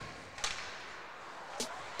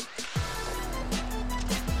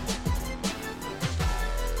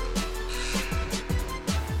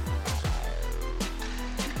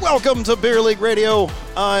Welcome to Beer League Radio.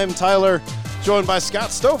 I'm Tyler, joined by Scott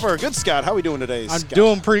Stofer. Good, Scott. How are we doing today, I'm Scott?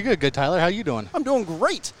 doing pretty good. Good, Tyler. How you doing? I'm doing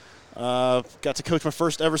great. Got to coach my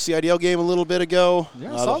first ever CIDL game a little bit ago. Yeah,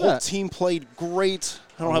 I the saw whole that. team played great.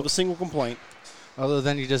 I don't have a single complaint. Other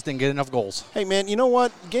than you just didn't get enough goals. Hey, man, you know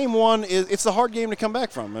what? Game one, it's a hard game to come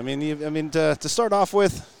back from. To start off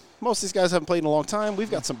with, most of these guys haven't played in a long time.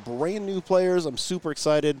 We've got some brand new players. I'm super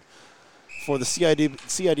excited for the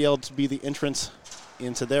CIDL to be the entrance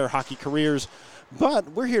into their hockey careers. But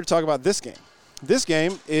we're here to talk about this game. This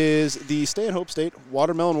game is the Stay at Hope State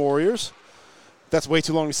Watermelon Warriors. That's way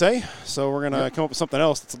too long to say, so we're going to come up with something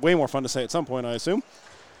else that's way more fun to say at some point, I assume.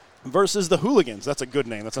 Versus the Hooligans. That's a good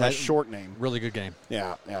name. That's a nice short name. Really good game.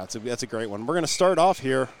 Yeah, that's a great one. We're going to start off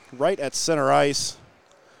here right at center ice.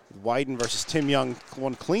 Wyden versus Tim Young.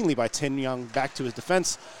 Won cleanly by Tim Young. Back to his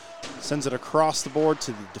defense. Sends it across the board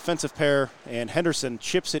to the defensive pair, and Henderson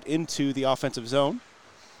chips it into the offensive zone.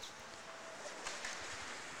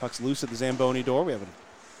 Puck's loose at the Zamboni door. We have a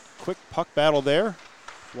quick puck battle there.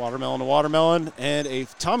 Watermelon to Watermelon, and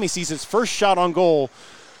Tommy sees his first shot on goal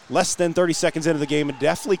less than 30 seconds into the game and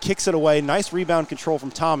definitely kicks it away. Nice rebound control from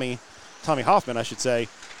Tommy Hoffman, I should say,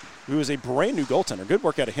 who is a brand new goaltender. Good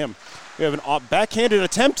work out of him. We have a backhanded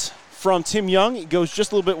attempt from Tim Young. It goes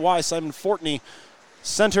just a little bit wide. Simon Fortney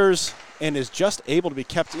centers and is just able to be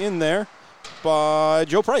kept in there by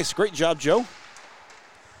Joe Price. Great job, Joe.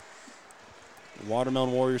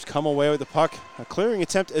 Watermelon Warriors come away with the puck. A clearing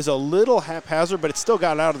attempt is a little haphazard, but it still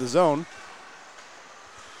got out of the zone.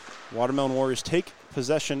 Watermelon Warriors take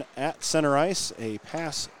possession at center ice. A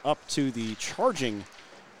pass up to the charging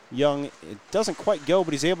Young. It doesn't quite go,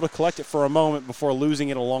 but he's able to collect it for a moment before losing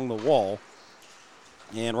it along the wall.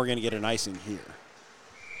 And we're going to get an icing here.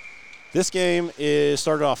 This game is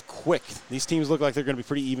started off quick. These teams look like they're going to be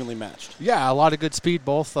pretty evenly matched. Yeah, a lot of good speed,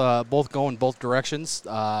 both going both directions.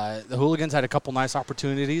 The Hooligans had a couple nice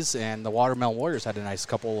opportunities, and the Watermelon Warriors had a nice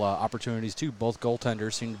couple opportunities too. Both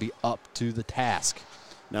goaltenders seem to be up to the task.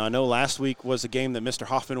 Now, I know last week was a game that Mr.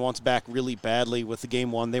 Hoffman wants back really badly with the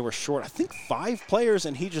game one. They were short, I think, 5 players,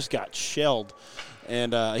 and he just got shelled.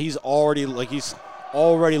 And he's already looking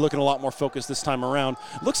a lot more focused this time around.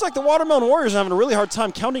 Looks like the Watermelon Warriors are having a really hard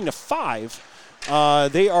time counting to 5.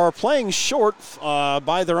 They are playing short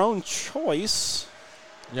by their own choice.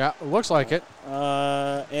 Yeah, it looks like it.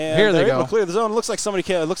 And Here they they're able go. to clear the zone. Looks like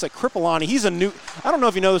Kripalani. He's a new. I don't know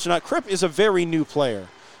if you know this or not. Kripp is a very new player.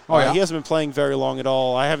 Oh, yeah? He hasn't been playing very long at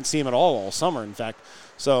all. I haven't seen him at all summer, in fact.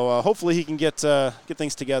 So hopefully he can get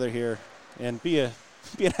things together here and be an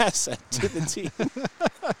asset to the team.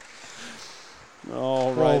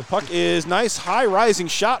 All right. Puck is nice, high-rising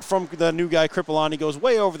shot from the new guy, Kripalani. Goes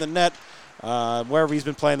way over the net. Wherever he's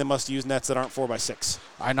been playing, they must use nets that aren't 4x6.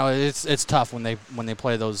 I know it's tough when they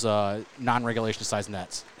play those non-regulation size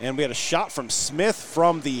nets. And we had a shot from Smith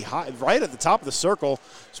from the right at the top of the circle.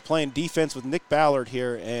 He's playing defense with Nick Ballard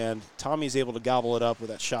here, and Tommy's able to gobble it up with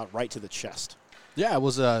that shot right to the chest. Yeah, it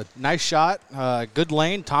was a nice shot, good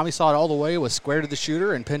lane. Tommy saw it all the way, was square to the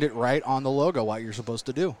shooter, and pinned it right on the logo, what you're supposed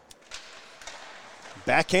to do.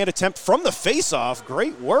 Backhand attempt from the face-off.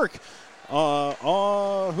 Great work.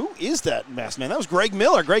 Who is that masked man? That was Greg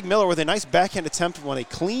Miller. Greg Miller with a nice backhand attempt when a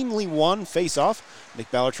cleanly won face-off. Nick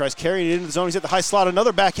Ballard tries carrying it into the zone. He's at the high slot.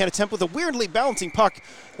 Another backhand attempt with a weirdly balancing puck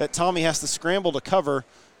that Tommy has to scramble to cover.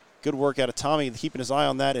 Good work out of Tommy, keeping his eye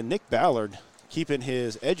on that. And Nick Ballard keeping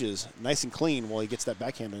his edges nice and clean while he gets that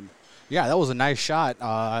backhand in. Yeah, that was a nice shot.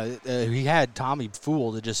 He had Tommy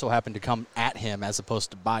fooled. It just so happened to come at him as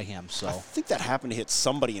opposed to by him. So I think that happened to hit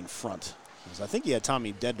somebody in front. I think he had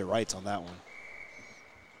Tommy dead to rights on that one.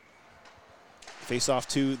 Face off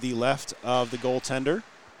to the left of the goaltender.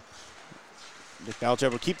 Nick Ballard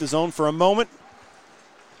able to keep the zone for a moment,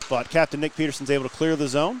 but Captain Nick Peterson's able to clear the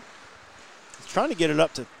zone. He's trying to get it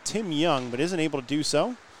up to Tim Young, but isn't able to do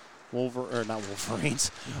so. Not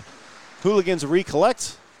Wolverines. Hooligans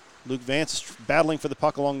recollect. Luke Vance is battling for the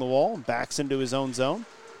puck along the wall, backs into his own zone.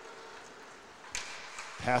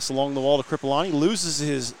 Pass along the wall to Kripalani,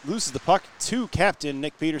 loses the puck to Captain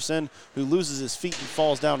Nick Peterson, who loses his feet and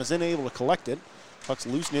falls down, is unable to collect it. Puck's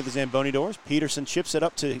loose near the Zamboni doors. Peterson chips it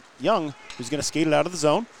up to Young, who's going to skate it out of the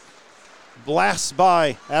zone. Blasts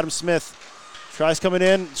by Adam Smith. Tries coming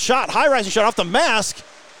in. Shot, high-rising shot off the mask.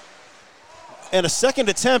 And a second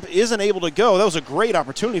attempt isn't able to go. That was a great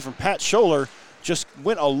opportunity from Pat Scholler. Just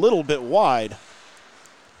went a little bit wide.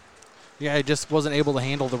 Yeah, he just wasn't able to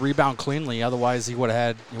handle the rebound cleanly. Otherwise, he would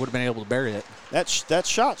have been able to bury it. That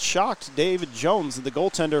shot shocked David Jones, the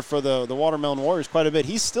goaltender for the Watermelon Warriors, quite a bit.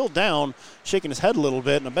 He's still down, shaking his head a little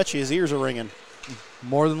bit, and I bet you his ears are ringing.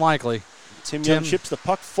 More than likely. Tim Young chips the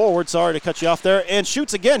puck forward. Sorry to cut you off there. And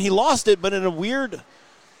shoots again. He lost it, but in a weird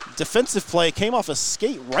defensive play, came off a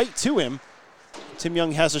skate right to him. Tim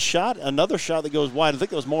Young has a shot. Another shot that goes wide. I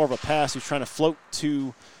think it was more of a pass. He was trying to float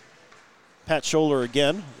to Pat Scholler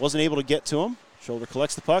again. Wasn't able to get to him. Scholler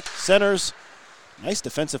collects the puck. Centers. Nice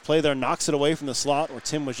defensive play there. Knocks it away from the slot where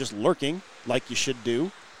Tim was just lurking like you should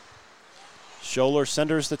do. Scholler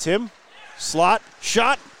centers to Tim. Slot.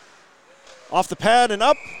 Shot. Off the pad and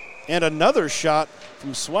up. And another shot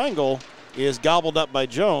from Swangle is gobbled up by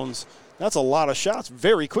Jones. That's a lot of shots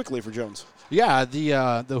very quickly for Jones. Yeah,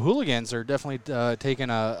 the Hooligans are definitely taking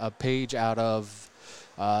a page out of,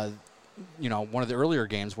 one of the earlier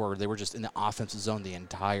games where they were just in the offensive zone the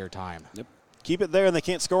entire time. Yep. Keep it there and they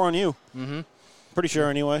can't score on you. Mm-hmm. Pretty sure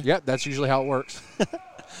anyway. Yep, that's usually how it works.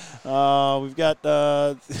 We've got,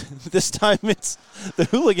 this time it's the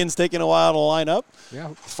Hooligans taking a while to line up. Yeah,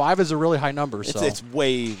 5 is a really high number. So it's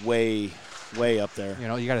way, way, way up there.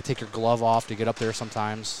 You got to take your glove off to get up there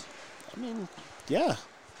sometimes. I mean, yeah.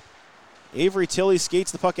 Avery Tilley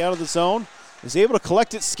skates the puck out of the zone. Is able to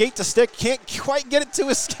collect it, skate to stick. Can't quite get it to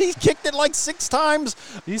his skate. He's kicked it like 6 times.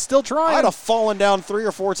 He's still trying. I'd have fallen down 3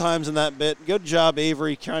 or 4 times in that bit. Good job,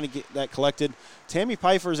 Avery, trying to get that collected. Tammy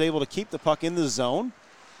Pfeiffer is able to keep the puck in the zone.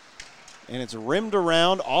 And it's rimmed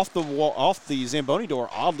around off the wall, off the Zamboni door,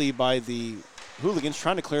 oddly, by the Hooligans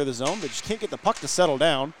trying to clear the zone. They just can't get the puck to settle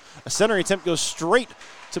down. A centering attempt goes straight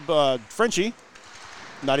to Frenchie.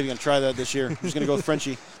 Not even going to try that this year. I'm just going to go with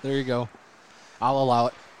Frenchie. There you go. I'll allow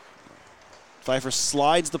it. Pfeiffer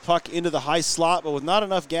slides the puck into the high slot, but with not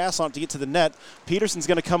enough gas on it to get to the net. Peterson's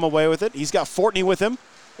going to come away with it. He's got Fortney with him.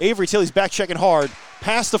 Avery Tilley's back checking hard.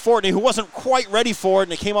 Pass to Fortney, who wasn't quite ready for it,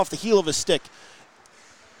 and it came off the heel of his stick.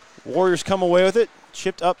 Warriors come away with it.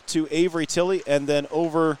 Chipped up to Avery Tilley and then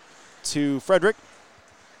over to Frederick.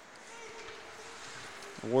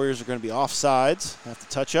 The Warriors are going to be offsides. Have to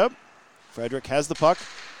touch up. Frederick has the puck.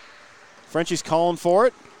 Frenchie's calling for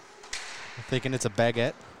it. I'm thinking it's a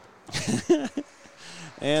baguette.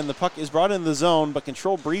 And the puck is brought into the zone, but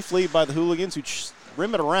controlled briefly by the Hooligans, who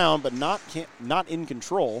rim it around, but not in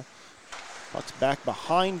control. Puck's back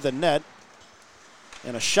behind the net.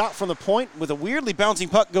 And a shot from the point with a weirdly bouncing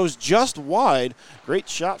puck goes just wide. Great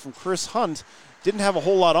shot from Chris Hunt. Didn't have a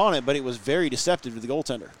whole lot on it, but it was very deceptive to the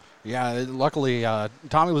goaltender. Yeah, luckily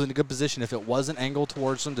Tommy was in a good position if it wasn't angled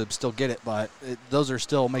towards him to still get it, but those are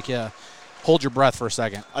still make you hold your breath for a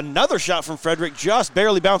second. Another shot from Frederick just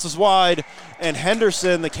barely bounces wide, and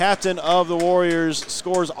Henderson, the captain of the Warriors,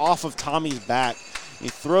 scores off of Tommy's back. He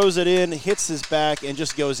throws it in, hits his back, and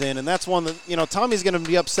just goes in. And that's one that, Tommy's going to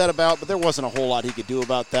be upset about, but there wasn't a whole lot he could do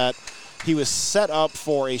about that. He was set up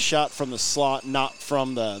for a shot from the slot, not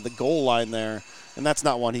from the goal line there. And that's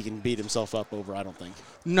not one he can beat himself up over, I don't think.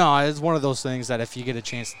 No, it's one of those things that if you get a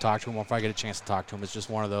chance to talk to him, or if I get a chance to talk to him, it's just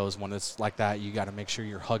one of those, when it's like that, you got to make sure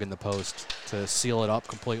you're hugging the post to seal it up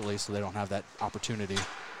completely so they don't have that opportunity.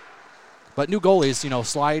 But new goalies,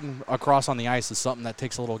 sliding across on the ice is something that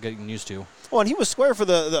takes a little getting used to. Well, and he was square for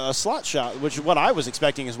the slot shot, which is what I was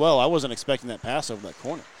expecting as well. I wasn't expecting that pass over that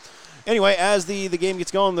corner. Anyway, as the game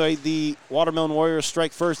gets going, the Watermelon Warriors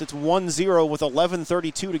strike first. It's 1-0 with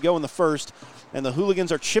 11:32 to go in the first. And the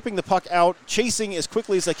Hooligans are chipping the puck out, chasing as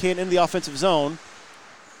quickly as they can in the offensive zone.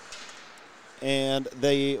 And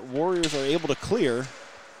the Warriors are able to clear.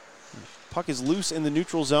 Puck is loose in the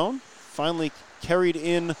neutral zone. Finally carried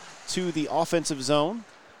in to the offensive zone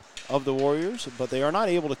of the Warriors, but they are not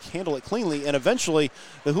able to handle it cleanly, and eventually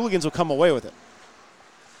the Hooligans will come away with it.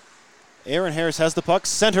 Aaron Harris has the puck,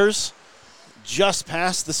 centers just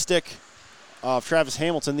past the stick of Travis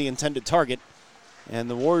Hamilton, the intended target, and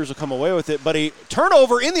the Warriors will come away with it, but a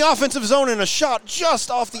turnover in the offensive zone and a shot just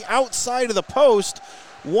off the outside of the post,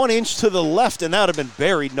 1 inch to the left, and that would have been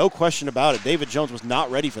buried, no question about it. David Jones was not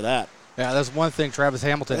ready for that. Yeah, that's one thing Travis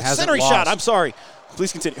Hamilton hasn't centering lost. Shot, I'm sorry.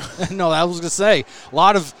 Please continue. No, I was going to say, a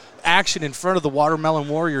lot of action in front of the Watermelon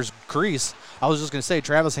Warriors crease. I was just going to say,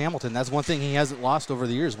 Travis Hamilton, that's one thing he hasn't lost over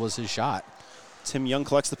the years was his shot. Tim Young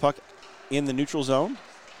collects the puck in the neutral zone.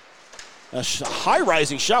 A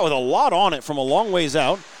high-rising shot with a lot on it from a long ways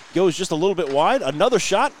out. Goes just a little bit wide. Another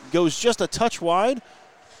shot goes just a touch wide.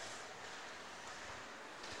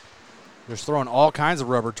 They're throwing all kinds of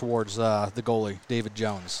rubber towards the goalie, David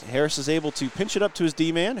Jones. Harris is able to pinch it up to his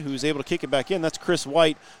D-man, who's able to kick it back in. That's Chris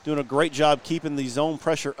White doing a great job keeping the zone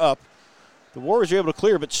pressure up. The Warriors are able to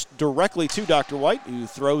clear, but directly to Dr. White, who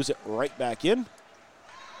throws it right back in.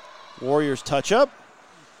 Warriors touch up.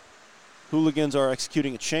 Hooligans are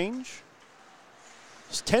executing a change.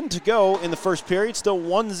 It's 10 to go in the first period. Still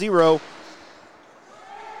 1-0.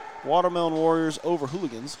 Watermelon Warriors over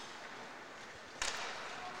Hooligans.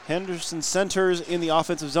 Henderson centers in the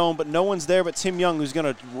offensive zone, but no one's there but Tim Young, who's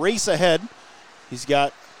going to race ahead. He's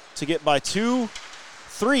got to get by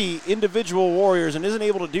 2-3 individual Warriors and isn't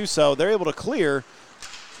able to do so. They're able to clear,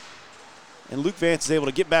 and Luke Vance is able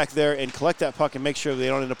to get back there and collect that puck and make sure they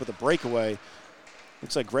don't end up with a breakaway.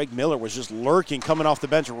 Looks like Greg Miller was just lurking, coming off the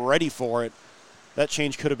bench, ready for it. That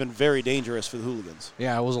change could have been very dangerous for the Hooligans.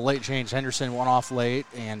 Yeah, it was a late change. Henderson went off late,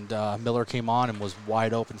 and Miller came on and was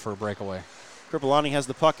wide open for a breakaway. Kripalani has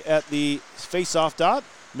the puck at the face-off dot.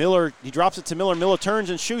 Miller, he drops it to Miller. Miller turns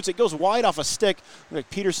and shoots. It goes wide off a stick. Looks like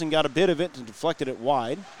Peterson got a bit of it and deflected it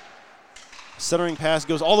wide. Centering pass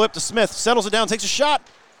goes all the way up to Smith. Settles it down, takes a shot,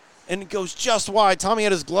 and it goes just wide. Tommy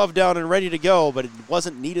had his glove down and ready to go, but it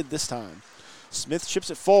wasn't needed this time. Smith chips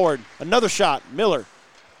it forward. Another shot. Miller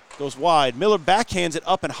goes wide. Miller backhands it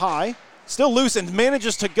up and high. Still loose and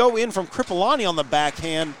manages to go in from Kripalani on the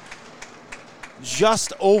backhand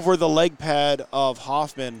just over the leg pad of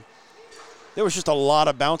Hoffman. There was just a lot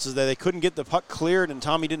of bounces there. They couldn't get the puck cleared, and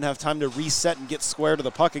Tommy didn't have time to reset and get square to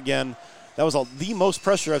the puck again. That was the most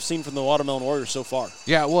pressure I've seen from the Watermelon Warriors so far.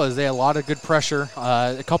 Yeah, it was. They had a lot of good pressure.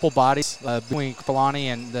 A couple bodies between Kripalani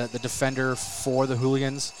and the defender for the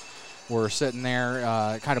Hooligans were sitting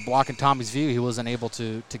there kind of blocking Tommy's view. He wasn't able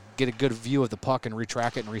to get a good view of the puck and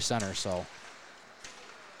retrack it and recenter. So,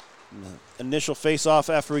 initial face-off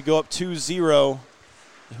after we go up 2-0.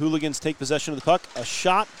 The Hooligans take possession of the puck. A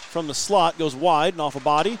shot from the slot goes wide and off a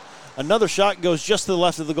body. Another shot goes just to the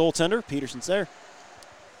left of the goaltender. Peterson's there.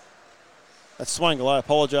 That's Swangel. I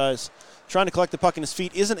apologize. Trying to collect the puck in his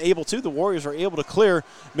feet. Isn't able to. The Warriors are able to clear.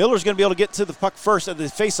 Miller's going to be able to get to the puck first at the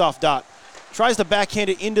face-off dot. Tries to backhand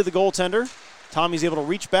it into the goaltender. Tommy's able to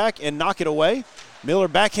reach back and knock it away. Miller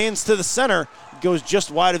backhands to the center. Goes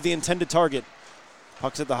just wide of the intended target.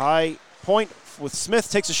 Puck's at the high point with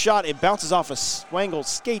Smith. Takes a shot. It bounces off a Swangel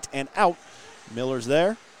skate and out. Miller's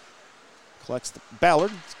there.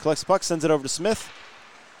 Ballard collects the puck, sends it over to Smith.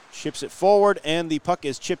 Chips it forward, and the puck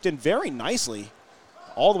is chipped in very nicely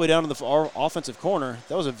all the way down to the offensive corner.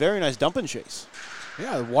 That was a very nice dump and chase.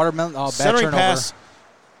 Yeah, the Watermelon, bad centering turnover. Pass.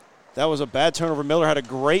 That was a bad turnover. Miller had a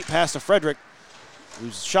great pass to Frederick,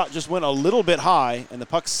 whose shot just went a little bit high, and the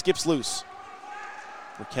puck skips loose.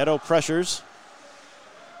 Ricchetto pressures.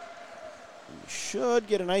 We should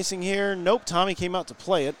get an icing here. Nope, Tommy came out to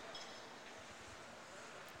play it.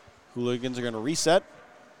 Hooligans are going to reset.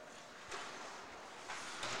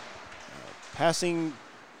 Passing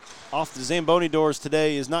off the Zamboni doors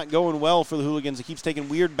today is not going well for the Hooligans. It keeps taking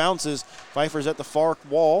weird bounces. Pfeiffer's at the far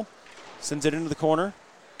wall. Sends it into the corner.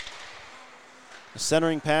 The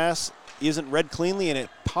centering pass isn't read cleanly, and it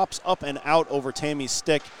pops up and out over Tammy's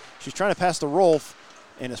stick. She's trying to pass to Rolf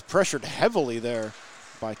and is pressured heavily there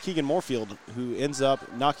by Keegan Moorfield, who ends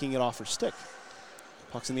up knocking it off her stick.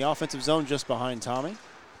 Puck's in the offensive zone just behind Tommy.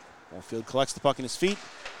 Moorfield collects the puck in his feet.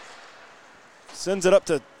 Sends it up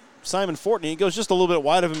to Simon Fortney. He goes just a little bit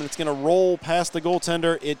wide of him, and it's going to roll past the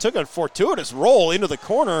goaltender. It took a fortuitous roll into the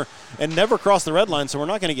corner and never crossed the red line, so we're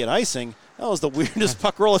not going to get icing. That was the weirdest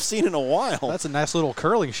puck roll I've seen in a while. That's a nice little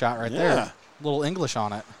curling shot right there. A little English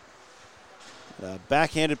on it.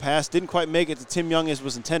 Backhanded pass. Didn't quite make it to Tim Young as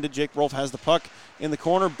was intended. Jake Rolfe has the puck in the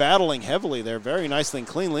corner, battling heavily there. Very nicely and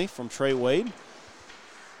cleanly from Trey Wade.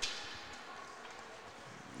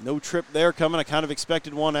 No trip there coming. I kind of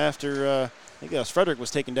expected one after, I think Frederick was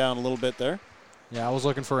taken down a little bit there. Yeah, I was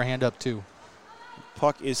looking for a hand up too.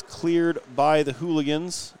 Puck is cleared by the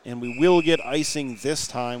Hooligans, and we will get icing this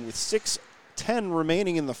time with 6:10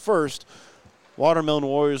 remaining in the first. Watermelon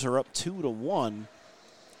Warriors are up 2-1.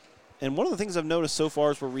 And one of the things I've noticed so far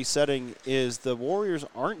as we're resetting is the Warriors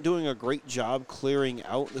aren't doing a great job clearing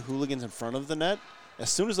out the Hooligans in front of the net. As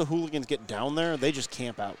soon as the Hooligans get down there, they just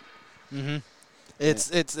camp out. Mm-hmm.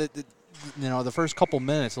 It's you know, the first couple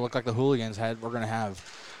minutes, it looked like the Hooligans were going to have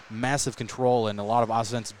massive control and a lot of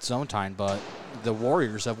offensive zone time, but the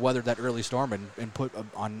Warriors have weathered that early storm and put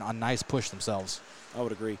on a nice push themselves. I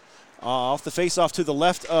would agree. Off the face-off to the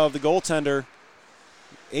left of the goaltender,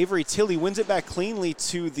 Avery Tilley wins it back cleanly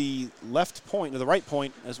to the left point, to the right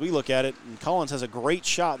point as we look at it, and Collins has a great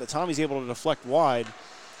shot that Tommy's able to deflect wide,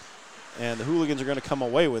 and the Hooligans are going to come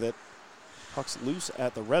away with it. Puck's loose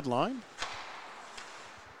at the red line.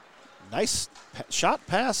 Nice shot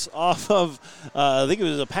pass off of, I think it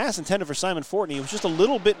was a pass intended for Simon Fortney. It was just a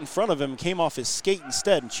little bit in front of him, came off his skate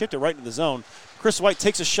instead and chipped it right into the zone. Chris White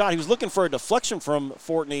takes a shot. He was looking for a deflection from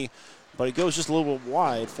Fortney, but it goes just a little bit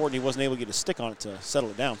wide. Fortney wasn't able to get a stick on it to settle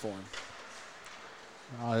it down for him.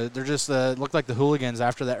 They're just looked like the Hooligans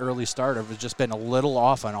after that early start have just been a little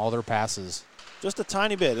off on all their passes. Just a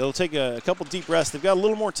tiny bit. It'll take a couple deep breaths. They've got a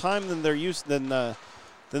little more time than they're used than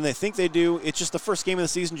than they think they do. It's just the first game of the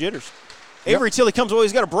season jitters. Avery Tilley comes away.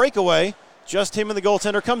 He's got a breakaway. Just him and the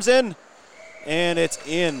goaltender comes in, and it's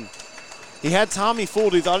in. He had Tommy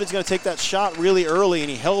fooled. He thought he was going to take that shot really early, and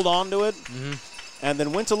he held on to it and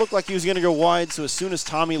then went to look like he was going to go wide. So as soon as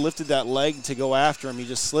Tommy lifted that leg to go after him, he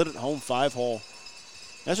just slid it home 5-hole.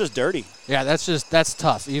 That's just dirty. Yeah, that's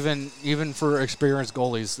tough. Even for experienced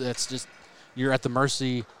goalies, that's just you're at the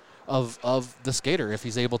mercy of the skater. If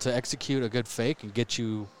he's able to execute a good fake and get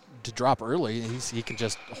you to drop early, he can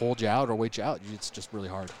just hold you out or wait you out. It's just really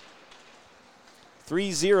hard.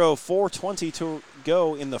 3-0, 4:20 to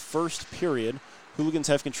go in the first period. Hooligans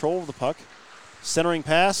have control of the puck. Centering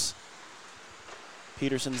pass.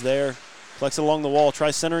 Peterson's there. Collects it along the wall.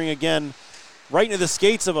 Tries centering again. Right into the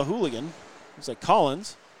skates of a Hooligan. Looks like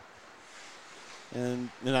Collins. And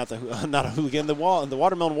not a Hooligan. The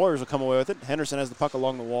Watermelon Warriors will come away with it. Henderson has the puck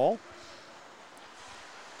along the wall.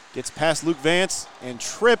 Gets past Luke Vance and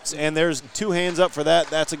tripped, and there's 2 hands up for that.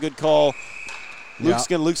 That's a good call.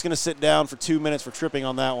 Luke's gonna sit down for 2 minutes for tripping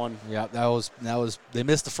on that one. Yeah, that was they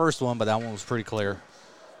missed the first one, but that one was pretty clear.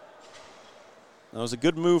 That was a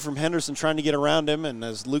good move from Henderson trying to get around him, and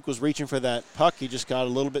as Luke was reaching for that puck, he just got a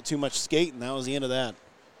little bit too much skate, and that was the end of that.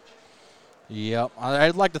 Yep,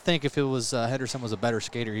 I'd like to think if it was Henderson was a better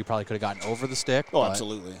skater, he probably could have gotten over the stick. Oh, but,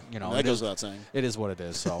 absolutely. That goes without saying. It is what it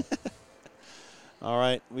is. So, all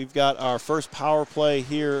right, we've got our first power play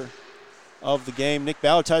here of the game. Nick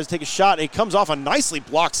Ballard tries to take a shot. It comes off a nicely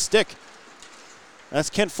blocked stick. That's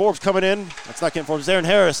Kent Forbes coming in. That's not Kent Forbes, Aaron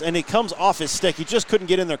Harris, and it comes off his stick. He just couldn't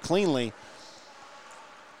get in there cleanly.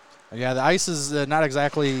 Yeah, the ice is not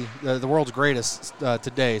exactly the world's greatest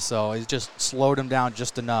today, so he just slowed him down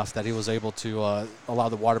just enough that he was able to allow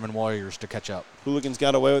the Waterman Warriors to catch up. Hooligans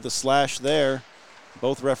got away with a slash there.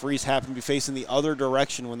 Both referees happened to be facing the other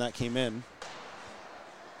direction when that came in.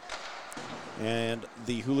 And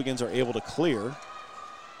the Hooligans are able to clear.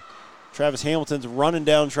 Travis Hamilton's running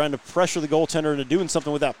down, trying to pressure the goaltender into doing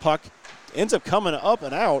something with that puck. Ends up coming up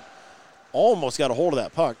and out. Almost got a hold of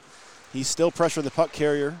that puck. He's still pressuring the puck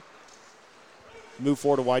carrier. Move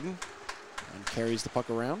forward to Wyden. And carries the puck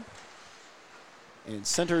around. And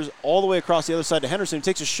centers all the way across the other side to Henderson, who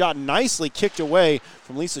takes a shot nicely kicked away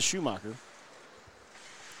from Lisa Schumacher.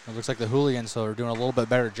 It looks like the Hooligans are doing a little bit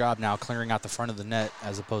better job now clearing out the front of the net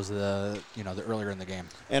as opposed to the earlier in the game.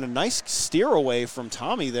 And a nice steer away from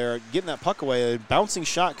Tommy there, getting that puck away. A bouncing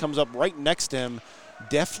shot comes up right next to him.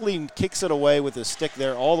 Definitely kicks it away with his stick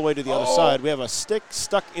there all the way to the other side. We have a stick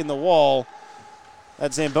stuck in the wall.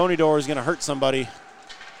 That Zamboni door is going to hurt somebody.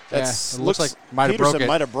 It looks like Peterson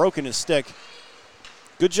might have broken his stick.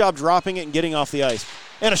 Good job dropping it and getting off the ice.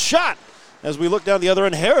 And a shot! As we look down the other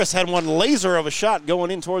end, Harris had one laser of a shot going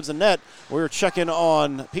in towards the net. We were checking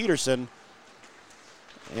on Peterson.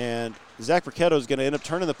 And Zach Bricketto is going to end up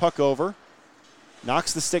turning the puck over.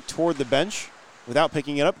 Knocks the stick toward the bench without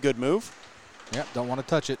picking it up. Good move. Yep, don't want to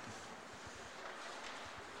touch it.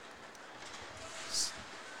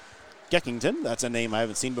 Geckington, that's a name I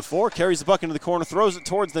haven't seen before, carries the puck into the corner, throws it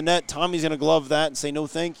towards the net. Tommy's going to glove that and say, no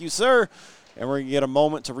thank you, sir. And we're going to get a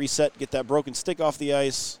moment to reset, get that broken stick off the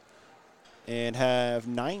ice, and have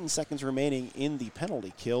 9 seconds remaining in the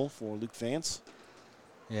penalty kill for Luke Vance.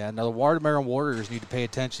 Yeah, now the Watermelon Warriors need to pay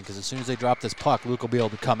attention because as soon as they drop this puck, Luke will be able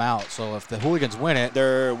to come out. So if the Hooligans win it.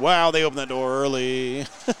 They opened that door early.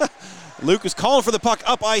 Luke is calling for the puck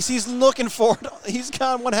up ice. He's looking for it. He's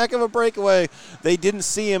got one heck of a breakaway. They didn't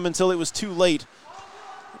see him until it was too late.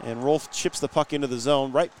 And Rolf chips the puck into the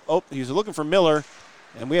zone. He was looking for Miller.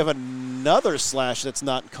 And we have another slash that's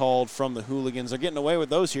not called from the Hooligans. They're getting away with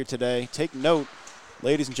those here today. Take note,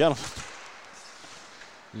 ladies and gentlemen.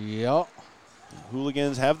 Yep.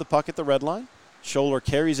 Hooligans have the puck at the red line. Scholler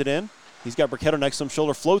carries it in. He's got Bricketto next to him.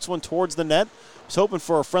 Scholler floats one towards the net. Was hoping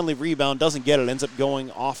for a friendly rebound. Doesn't get it. Ends up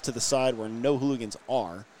going off to the side where no Hooligans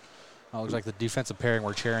are. Looks like the defensive pairing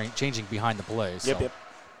were changing behind the play. Yep.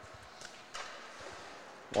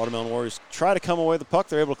 Watermelon Warriors try to come away with the puck.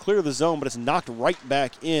 They're able to clear the zone, but it's knocked right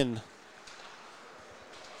back in.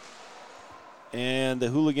 And the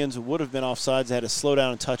Hooligans would have been offsides. They had to slow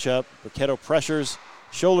down and touch up. Bricketto pressures.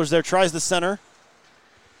 Shoulders there, tries the center.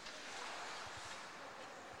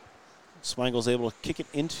 Smangle's able to kick it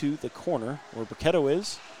into the corner where Bricketto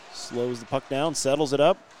is. Slows the puck down, settles it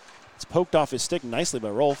up. It's poked off his stick nicely by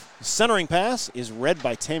Rolf. The centering pass is read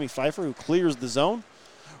by Tammy Pfeiffer, who clears the zone.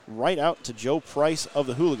 Right out to Joe Price of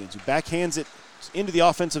the Hooligans, who backhands it into the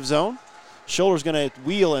offensive zone. Schoeller's going to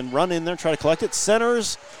wheel and run in there, try to collect it.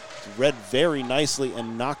 Centers, read very nicely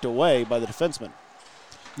and knocked away by the defenseman.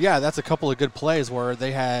 Yeah, that's a couple of good plays where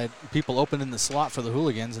they had people open in the slot for the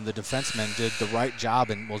Hooligans, and the defenseman did the right job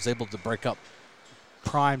and was able to break up.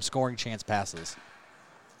 prime scoring chance passes.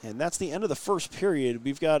 And that's the end of the first period.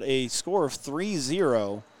 We've got a score of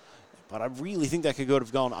 3-0, but I really think that could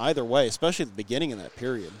have gone either way, especially at the beginning of that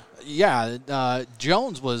period. Yeah,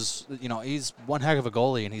 Jones was, he's one heck of a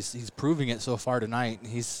goalie, and he's proving it so far tonight.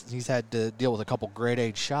 He's had to deal with a couple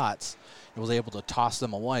grade-A shots and was able to toss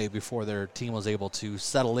them away before their team was able to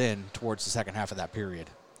settle in towards the second half of that period.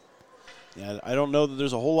 Yeah, I don't know that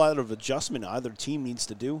there's a whole lot of adjustment either team needs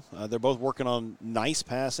to do. They're both working on nice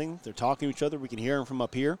passing. They're talking to each other. We can hear them from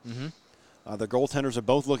up here. Mm-hmm. Their goaltenders are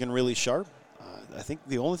both looking really sharp. I think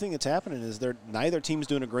the only thing that's happening is neither team's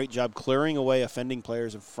doing a great job clearing away offending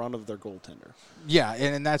players in front of their goaltender. Yeah,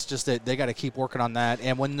 and that's just it. They got to keep working on that.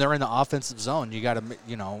 And when they're in the offensive zone, you got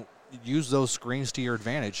to, use those screens to your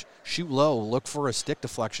advantage. Shoot low. Look for a stick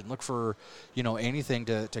deflection. Look for, anything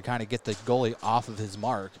to kind of get the goalie off of his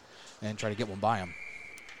mark and try to get one by him.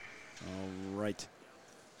 All right.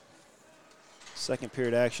 Second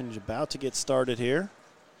period action is about to get started here.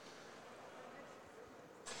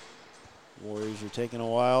 Warriors are taking a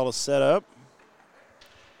while to set up.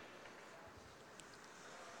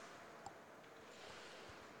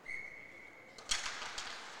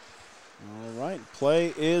 All right,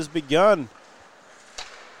 play is begun.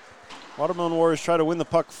 Watermelon Warriors try to win the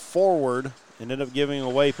puck forward and end up giving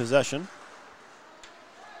away possession.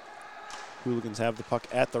 Hooligans have the puck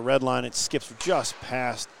at the red line. It skips just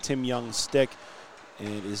past Tim Young's stick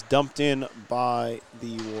and is dumped in by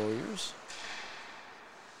the Warriors.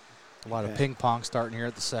 A lot of ping pong starting here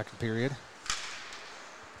at the second period.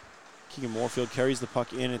 Keegan Moorfield carries the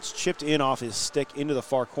puck in. It's chipped in off his stick into the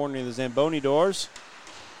far corner of the Zamboni doors.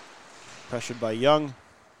 Pressured by Young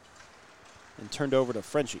and turned over to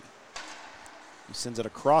Frenchie. He sends it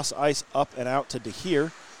across ice, up and out to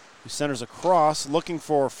DeHeer, who centers across, looking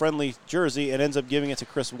for a friendly jersey, and ends up giving it to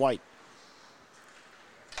Chris White.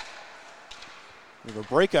 We have a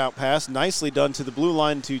breakout pass, nicely done to the blue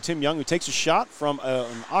line to Tim Young, who takes a shot from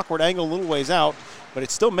an awkward angle a little ways out, but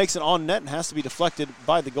it still makes it on net and has to be deflected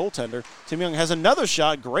by the goaltender. Tim Young has another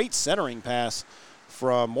shot. Great centering pass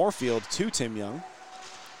from Moorfield to Tim Young.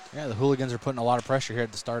 Yeah, the Hooligans are putting a lot of pressure here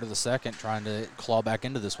at the start of the second, trying to claw back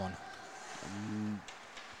into this one.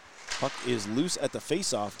 Puck is loose at the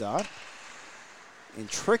faceoff dot and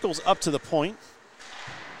trickles up to the point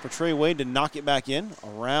for Trey Wade to knock it back in,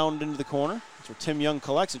 around into the corner. That's where Tim Young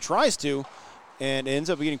collects and tries to, and ends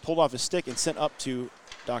up getting pulled off his stick and sent up to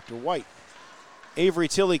Dr. White. Avery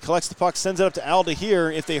Tilley collects the puck, sends it up to Al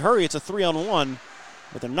DeHeer. If they hurry, it's a 3-on-1,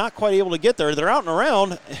 but they're not quite able to get there. They're out and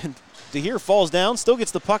around, and DeHeer falls down, still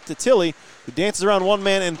gets the puck to Tilley, who dances around one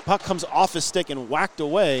man, and puck comes off his stick and whacked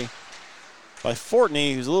away by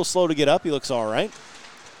Fortney, who's a little slow to get up. He looks all right.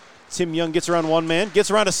 Tim Young gets around one man,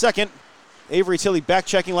 gets around a second. Avery Tilley back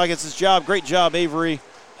checking like it's his job. Great job, Avery.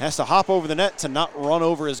 Has to hop over the net to not run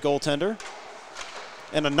over his goaltender.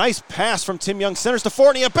 And a nice pass from Tim Young. Centers to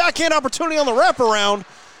Fortney. A backhand opportunity on the wraparound.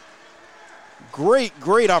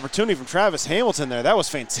 Great opportunity from Travis Hamilton there. That was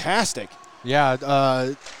fantastic.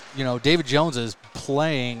 Yeah, David Jones is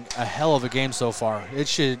playing a hell of a game so far. It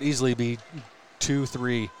should easily be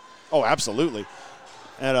 2-3. Oh, absolutely.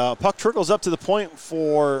 And puck trickles up to the point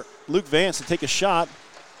for Luke Vance to take a shot.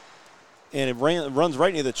 And it runs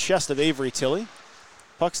right near the chest of Avery Tilley.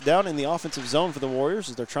 Puck's down in the offensive zone for the Warriors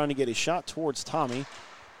as they're trying to get a shot towards Tommy.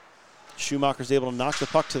 Schumacher's able to knock the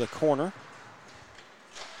puck to the corner.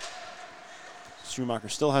 Schumacher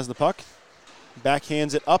still has the puck.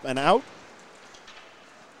 Backhands it up and out.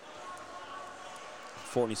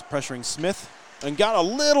 Fortney's pressuring Smith and got a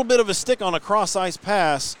little bit of a stick on a cross-ice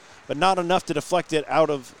pass, but not enough to deflect it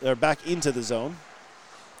out of or back into the zone.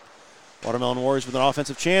 Watermelon Warriors with an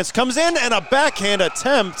offensive chance. Comes in and a backhand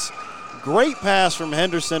attempt. Great pass from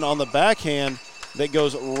Henderson on the backhand that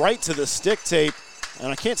goes right to the stick tape.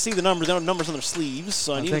 And I can't see the numbers. They don't have numbers on their sleeves,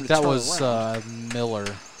 so I need think to that turn was Miller.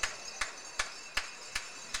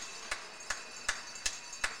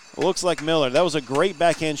 Looks like Miller. That was a great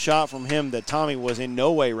backhand shot from him that Tommy was in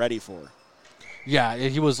no way ready for. Yeah,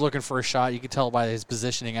 he was looking for a shot. You could tell by his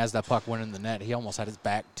positioning as that puck went in the net. He almost had his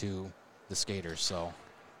back to the skaters, so.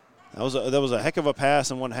 That was a heck of a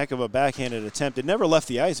pass and one heck of a backhanded attempt. It never left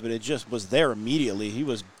the ice, but it just was there immediately. He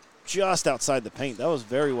was just outside the paint. That was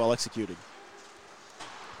very well executed.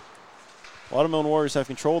 Watermelon Warriors have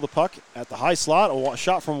control of the puck at the high slot. A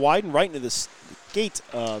shot from Wyden right into the skate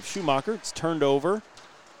of Schumacher. It's turned over.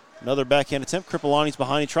 Another backhand attempt. Kripalani's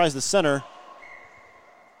behind. He tries the center.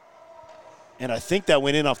 And I think that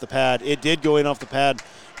went in off the pad. It did go in off the pad.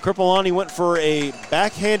 Kripalani went for a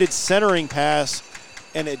backhanded centering pass,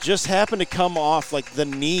 and it just happened to come off like the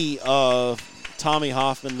knee of Tommy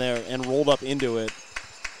Hoffman there and rolled up into it.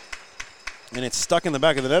 And it's stuck in the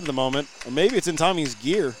back of the net at the moment. Or maybe it's in Tommy's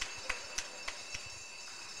gear.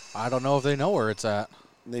 I don't know if they know where it's at.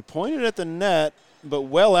 They pointed at the net, but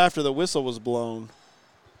well after the whistle was blown.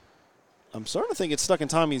 I'm starting to think it's stuck in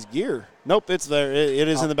Tommy's gear. Nope, it's there. It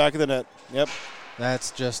is in the back of the net. Yep.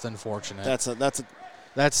 That's just unfortunate.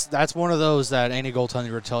 That's one of those that any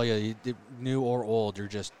goaltender would tell you, new or old,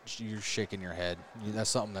 you're shaking your head. That's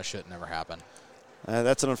something that should never happen.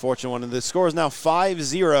 That's an unfortunate one. And the score is now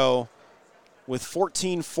 5-0 with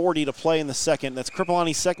 14:40 to play in the second. That's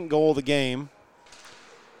Kripalani's second goal of the game.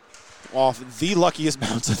 Off the luckiest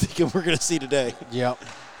bounce I think we're going to see today. Yep.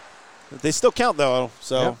 They still count, though.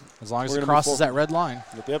 So yep. As long as it crosses that red line.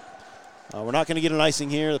 Yep. We're not going to get an icing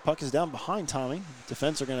here. The puck is down behind Tommy.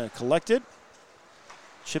 Defense are going to collect it.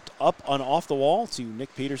 Chipped up on off the wall to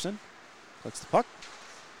Nick Peterson. Collects the puck.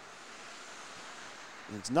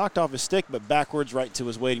 It's knocked off his stick, but backwards right to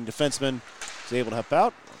his waiting defenseman. He's able to help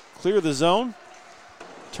out. Clear the zone.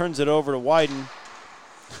 Turns it over to Wyden.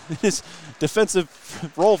 His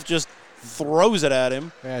defensive Rolf just throws it at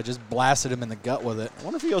him. Yeah, just blasted him in the gut with it. I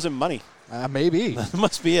wonder if he owes him money. Maybe. That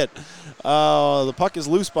must be it. The puck is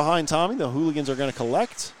loose behind Tommy. The Hooligans are going to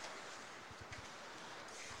collect.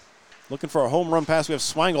 Looking for a home run pass. We have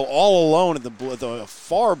Swangel all alone at the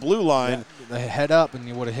far blue line. Yeah, they head up and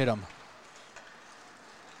you would have hit him.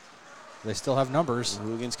 They still have numbers. The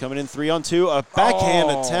Hooligans coming in 3-on-2. A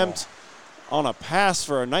backhand attempt on a pass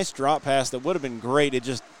for a nice drop pass that would have been great. It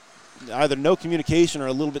just either no communication or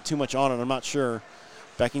a little bit too much on it. I'm not sure.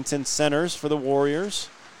 Beckington centers for the Warriors.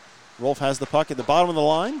 Rolf has the puck at the bottom of the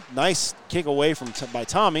line. Nice kick away by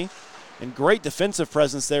Tommy. And great defensive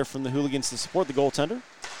presence there from the Hooligans to support the goaltender.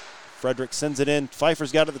 Frederick sends it in.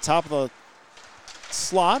 Pfeiffer's got it at the top of the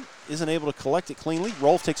slot. Isn't able to collect it cleanly.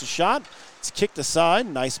 Rolf takes a shot. It's kicked aside.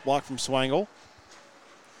 Nice block from Swangel.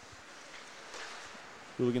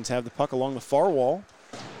 Hooligans have the puck along the far wall.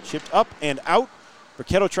 Chipped up and out.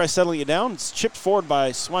 Burketto tries settling it down. It's chipped forward by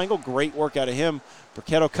Swangel. Great work out of him.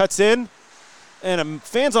 Burketto cuts in. And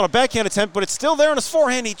fans on a backhand attempt, but it's still there on his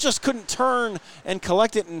forehand. He just couldn't turn and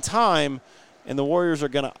collect it in time. And the Warriors are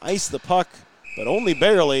going to ice the puck, but only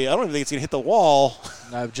barely. I don't even think it's going to hit the wall.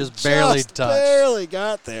 No, just barely touched. Barely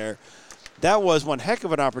got there. That was one heck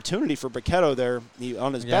of an opportunity for Burketto there.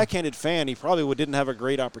 On his backhanded fan, he probably didn't have a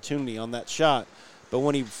great opportunity on that shot. But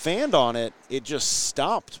when he fanned on it, it just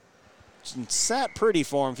stopped. Sat pretty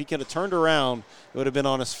for him. If he could have turned around, it would have been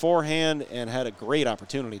on his forehand and had a great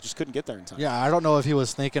opportunity. Just couldn't get there in time. Yeah, I don't know if he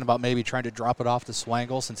was thinking about maybe trying to drop it off to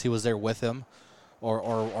Swangel since he was there with him,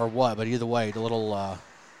 or what. But either way, a little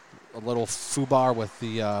foobar with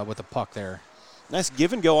the puck there. Nice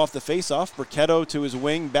give and go off the faceoff. Burketto to his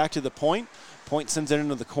wing, back to the point. Point sends it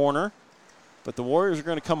into the corner, but the Warriors are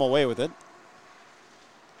going to come away with it.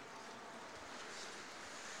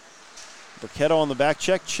 Burketto on the back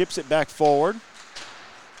check, chips it back forward.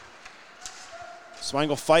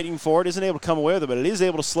 Swangel fighting for it, isn't able to come away with it, but it is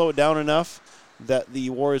able to slow it down enough that the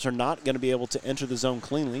Warriors are not going to be able to enter the zone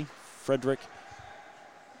cleanly. Frederick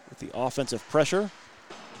with the offensive pressure.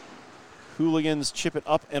 Hooligans chip it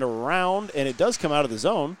up and around, and it does come out of the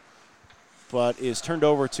zone, but is turned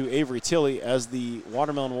over to Avery Tilley as the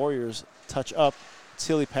Watermelon Warriors touch up.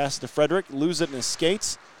 Tilley passes to Frederick, loses it in his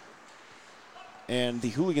skates, and the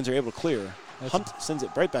Hooligans are able to clear. Hunt sends it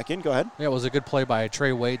right back in. Go ahead. Yeah, it was a good play by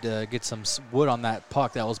Trey Wade to get some wood on that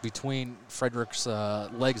puck that was between Frederick's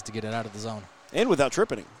legs to get it out of the zone. And without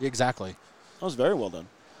tripping. Exactly. That was very well done.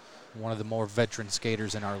 One of the more veteran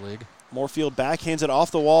skaters in our league. Moorfield backhands it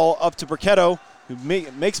off the wall up to Burketto, who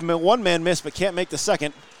makes one man miss but can't make the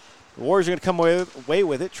second. The Warriors are going to come away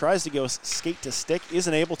with it. Tries to go skate to stick.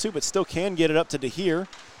 Isn't able to, but still can get it up to DeHeer.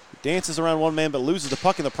 Dances around one man but loses the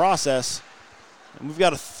puck in the process. And we've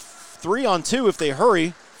got a 3-on-2 if they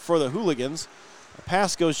hurry for the Hooligans. The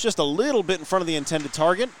pass goes just a little bit in front of the intended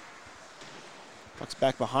target. Puck's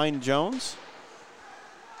back behind Jones.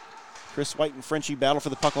 Chris White and Frenchie battle for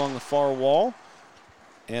the puck along the far wall.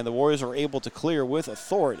 And the Warriors are able to clear with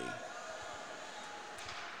authority.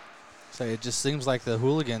 So it just seems like the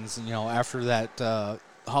Hooligans, after that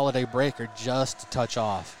holiday break are just a touch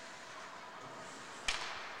off.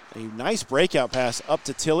 A nice breakout pass up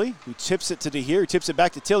to Tilley, who tips it to DeHeer, who tips it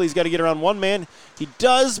back to Tilley. He's got to get around one man. He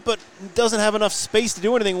does, but doesn't have enough space to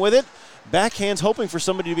do anything with it. Backhands hoping for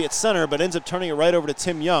somebody to be at center, but ends up turning it right over to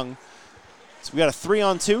Tim Young. So we got a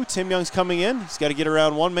 3-on-2. Tim Young's coming in. He's got to get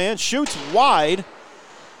around one man. Shoots wide.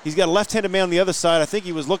 He's got a left-handed man on the other side. I think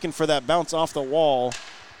he was looking for that bounce off the wall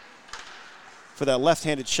for that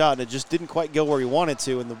left-handed shot, and it just didn't quite go where he wanted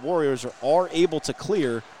to, and the Warriors are able to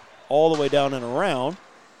clear all the way down and around.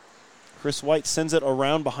 Chris White sends it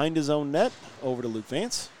around behind his own net over to Luke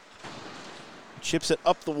Vance. Chips it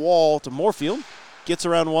up the wall to Moorfield. Gets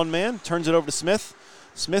around one man, turns it over to Smith.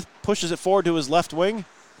 Smith pushes it forward to his left wing.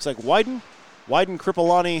 It's like Wyden,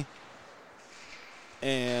 Kripalani,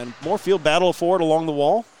 and Moorfield battle forward along the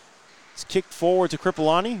wall. It's kicked forward to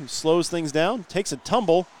Kripalani, who slows things down, takes a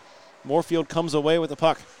tumble. Moorfield comes away with the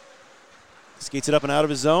puck. Skates it up and out of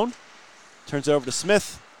his zone. Turns it over to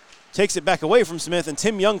Smith. Takes it back away from Smith, and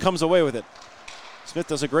Tim Young comes away with it. Smith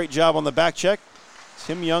does a great job on the back check.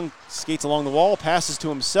 Tim Young skates along the wall, passes to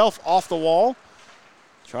himself off the wall.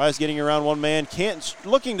 Tries getting around one man. Can't,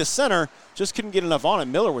 looking to center, just couldn't get enough on it.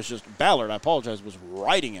 Miller was just, Ballard, I apologize, was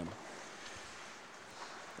riding him.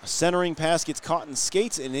 A centering pass gets caught in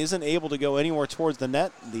skates and isn't able to go anywhere towards the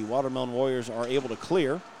net. The Watermelon Warriors are able to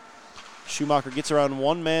clear. Schumacher gets around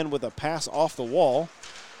one man with a pass off the wall.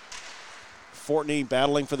 Fortney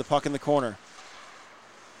battling for the puck in the corner.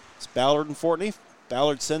 It's Ballard and Fortney.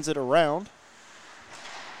 Ballard sends it around.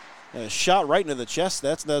 And a shot right into the chest.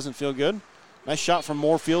 That doesn't feel good. Nice shot from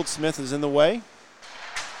Moorfield. Smith is in the way.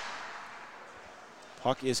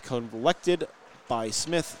 Puck is collected by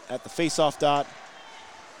Smith at the faceoff dot.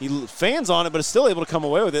 He fans on it, but is still able to come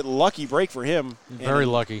away with it. Lucky break for him. Very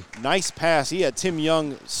lucky. Nice pass. He had Tim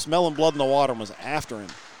Young smelling blood in the water and was after him.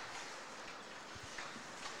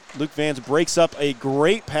 Luke Vance breaks up a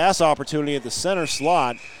great pass opportunity at the center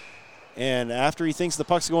slot. And after he thinks the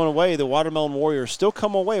puck's going away, the Watermelon Warriors still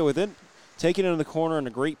come away with it. Taking it in the corner and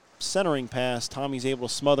a great centering pass. Tommy's able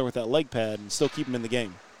to smother with that leg pad and still keep him in the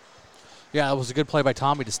game. Yeah, it was a good play by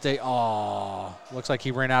Tommy to stay. Oh, looks like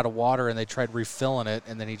he ran out of water and they tried refilling it,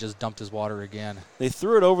 and then he just dumped his water again. They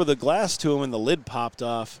threw it over the glass to him and the lid popped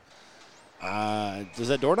off. Does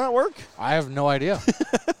that door not work? I have no idea.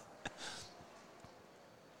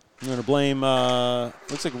 I'm going to blame,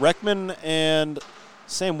 looks like Reckman and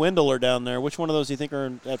Sam Wendell are down there. Which one of those do you think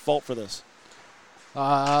are at fault for this?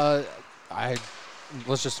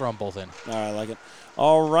 Let's just throw them both in. All right, I like it.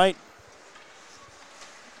 All right.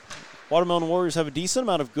 Watermelon Warriors have a decent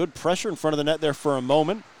amount of good pressure in front of the net there for a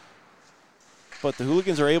moment. But the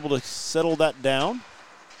Hooligans are able to settle that down.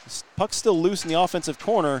 The puck's still loose in the offensive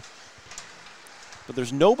corner. But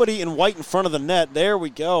there's nobody in white in front of the net. There we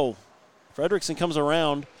go. Fredrickson comes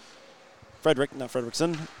around. Not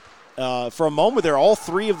Fredrickson. For a moment there, all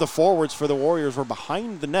three of the forwards for the Warriors were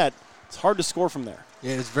behind the net. It's hard to score from there.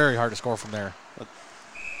 Yeah, it's very hard to score from there.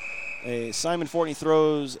 Simon Fortney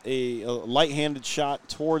throws a light-handed shot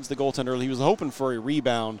towards the goaltender. He was hoping for a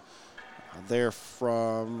rebound there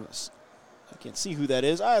from, I can't see who that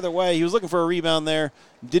is. Either way, he was looking for a rebound there.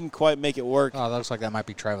 Didn't quite make it work. Oh, that looks like that might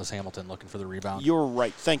be Travis Hamilton looking for the rebound. You're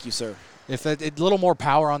right. Thank you, sir. If a little more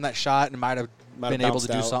power on that shot, it might have been able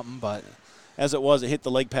to do something, but as it was, it hit the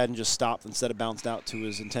leg pad and just stopped instead of bounced out to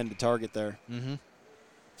his intended target there. Mm-hmm.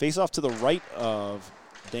 Face off to the right of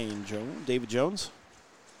David Jones.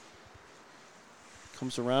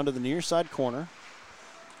 Comes around to the near side corner.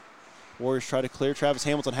 Warriors try to clear. Travis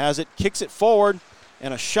Hamilton has it, kicks it forward,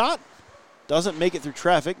 and a shot doesn't make it through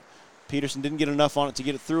traffic. Peterson didn't get enough on it to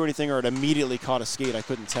get it through anything, or it immediately caught a skate. I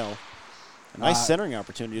couldn't tell. A nice centering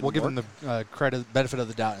opportunity. We'll give him the benefit of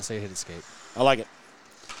the doubt and say it hit a skate. I like it.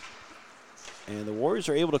 And the Warriors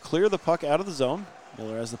are able to clear the puck out of the zone.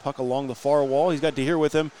 Miller has the puck along the far wall. He's got Dehir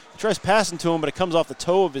with him. He tries passing to him, but it comes off the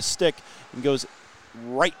toe of his stick and goes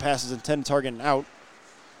right past his intended target and out.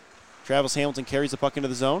 Travis Hamilton carries the puck into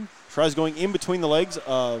the zone. Tries going in between the legs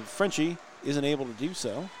of Frenchie. Isn't able to do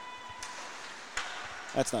so.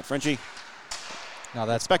 That's not Frenchie. No,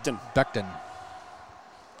 that's Becton.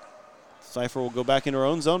 Cypher will go back into her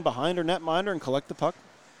own zone behind her netminder and collect the puck.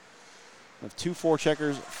 We have 2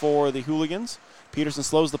 forecheckers for the Hooligans. Peterson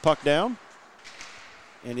slows the puck down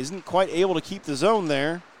and isn't quite able to keep the zone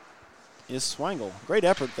there. Is Swangel. Great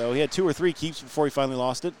effort, though. He had 2 or 3 keeps before he finally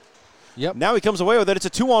lost it. Yep. Now he comes away with it. It's a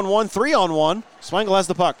 2-on-1, 3-on-1. Swangel has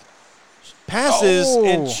the puck. Passes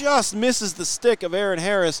and just misses the stick of Aaron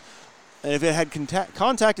Harris. And if it had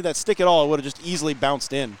contacted that stick at all, it would have just easily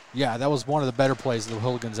bounced in. Yeah, that was one of the better plays the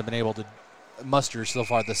Hooligans have been able to muster so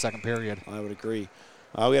far this second period. I would agree.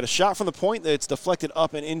 We had a shot from the point that's deflected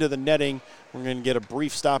up and into the netting. We're going to get a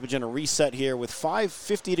brief stoppage and a reset here with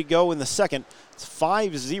 5:50 to go in the second. It's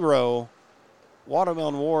 5-0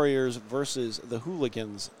 Watermelon Warriors versus the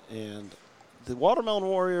Hooligans. And the Watermelon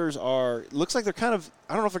Warriors looks like they're kind of,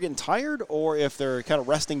 I don't know if they're getting tired or if they're kind of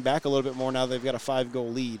resting back a little bit more now they've got a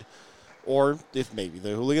 5-goal lead. Or if maybe the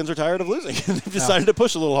Hooligans are tired of losing and they've decided to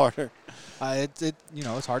push a little harder.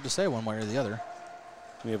 It's hard to say one way or the other.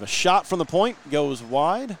 We have a shot from the point, goes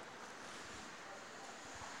wide.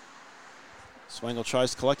 Swangel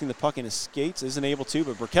tries collecting the puck in his skates, isn't able to,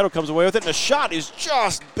 but Burketto comes away with it, and a shot is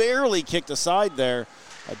just barely kicked aside there.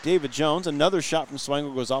 by David Jones. Another shot from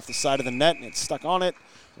Swingle goes off the side of the net, and it's stuck on it.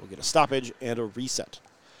 We'll get a stoppage and a reset.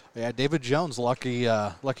 Yeah, David Jones, lucky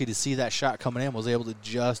to see that shot coming in, was able to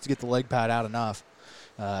just get the leg pad out enough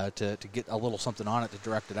to get a little something on it to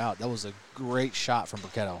direct it out. That was a great shot from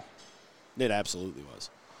Burketto. It absolutely was.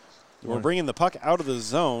 We're bringing the puck out of the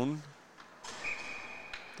zone.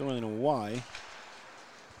 Don't really know why.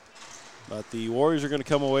 But the Warriors are going to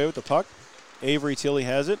come away with the puck. Avery Tilley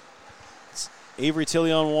has it. It's Avery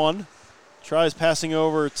Tilley on one. Tries passing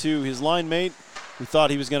over to his line mate, who thought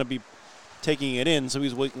he was going to be taking it in, so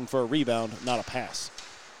he's waiting for a rebound, not a pass.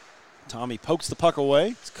 Tommy pokes the puck away.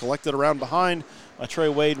 It's collected around behind by Trey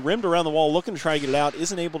Wade. Rimmed around the wall, looking to try to get it out.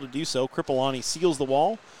 Isn't able to do so. Kripalani seals the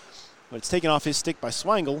wall, but it's taken off his stick by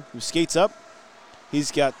Swingle, who skates up.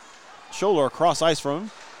 He's got shoulder across ice from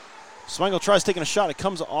him. Swingle tries taking a shot. It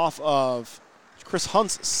comes off of Chris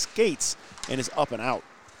Hunt's skates and is up and out.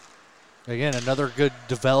 Again, another good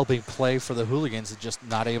developing play for the Hooligans, just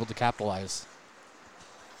not able to capitalize.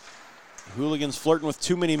 Hooligans flirting with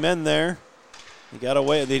too many men there. They got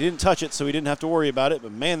away. They didn't touch it, so we didn't have to worry about it.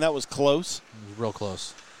 But, man, that was close. It was real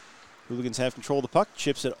close. Hooligans have control of the puck.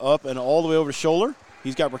 Chips it up and all the way over to Scholler.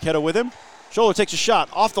 He's got Burketto with him. Scholler takes a shot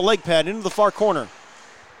off the leg pad into the far corner.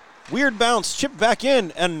 Weird bounce, chipped back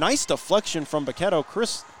in, and nice deflection from Burketto.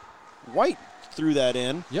 Chris White threw that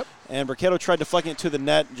in. Yep. And Burketto tried deflecting it to the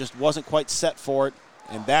net, just wasn't quite set for it.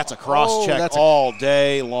 And that's a cross check all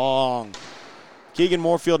day long. Keegan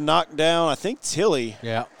Moorfield knocked down, I think, Tilley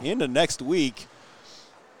into next week.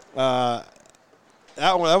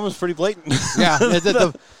 That one was pretty blatant. Yeah,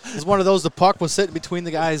 it's one of those. The puck was sitting between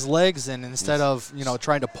the guy's legs, and instead of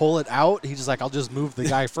trying to pull it out, he's just like, I'll just move the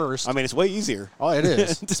guy first. I mean, it's way easier. Oh, it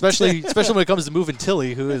is, especially when it comes to moving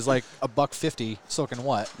Tilley, who is like $150 soaking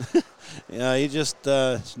wet. Yeah, he just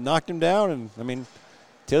knocked him down, and I mean,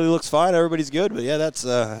 Tilley looks fine. Everybody's good, but yeah, that's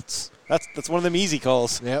one of them easy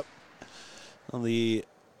calls. Yep. The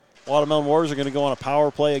Watermelon Warriors are going to go on a power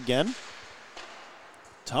play again.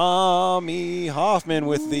 Tommy Hoffman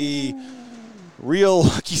with the real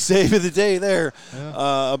lucky save of the day there.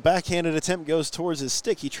 Yeah. A backhanded attempt goes towards his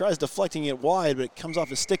stick. He tries deflecting it wide, but it comes off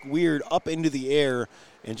his stick weird up into the air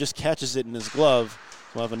and just catches it in his glove.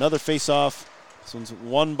 We'll have another face-off. This one's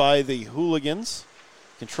won by the Hooligans,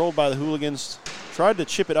 controlled by the Hooligans. Tried to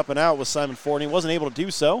chip it up and out with Simon Ford, and he wasn't able to do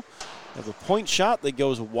so. We have a point shot that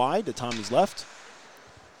goes wide to Tommy's left.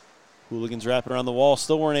 Hooligans wrap it around the wall.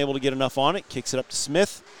 Still weren't able to get enough on it. Kicks it up to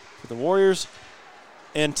Smith for the Warriors.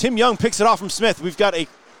 And Tim Young picks it off from Smith. We've got a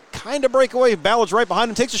kind of breakaway. Ballard's right behind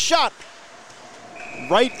him. Takes a shot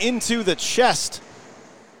right into the chest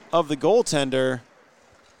of the goaltender.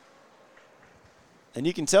 And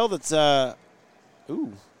you can tell that's, it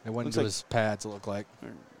went into his pads, it looked like.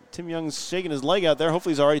 Tim Young's shaking his leg out there.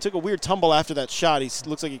 Hopefully he's all right. He took a weird tumble after that shot. He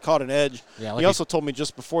looks like he caught an edge. Yeah, he also told me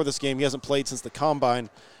just before this game he hasn't played since the Combine.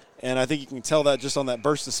 And I think you can tell that just on that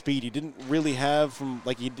burst of speed. He didn't really have from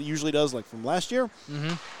like he usually does like from last year.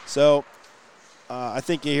 Mm-hmm. So I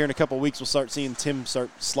think here in a couple of weeks we'll start seeing Tim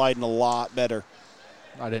start sliding a lot better.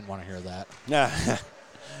 I didn't want to hear that. Yeah.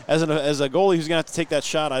 As a goalie who's going to have to take that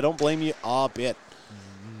shot, I don't blame you a bit.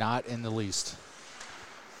 Not in the least.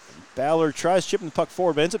 Ballard tries chipping the puck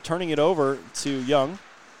forward, but ends up turning it over to Young,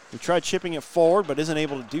 who tried chipping it forward but isn't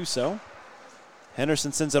able to do so.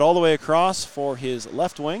 Henderson sends it all the way across for his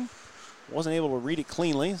left wing. Wasn't able to read it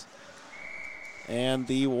cleanly. And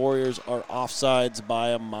the Warriors are offsides by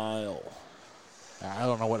a mile. I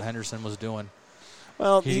don't know what Henderson was doing.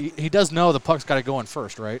 Well, he does know the puck's got to go in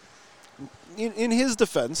first, right? In his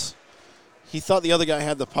defense, he thought the other guy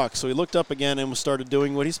had the puck, so he looked up again and started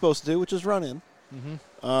doing what he's supposed to do, which is run in.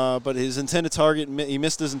 Mm-hmm. But his intended target, he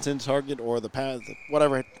missed his intended target or the path,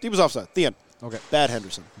 whatever. He was offside. The end. Okay. Bad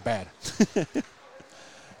Henderson. Bad.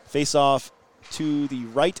 Face off to the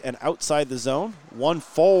right and outside the zone. One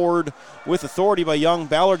forward with authority by Young.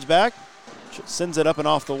 Ballard's back. Sends it up and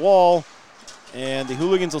off the wall. And the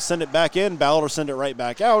Hooligans will send it back in. Ballard will send it right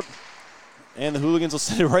back out. And the Hooligans will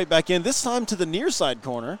send it right back in, this time to the near side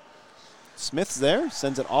corner. Smith's there.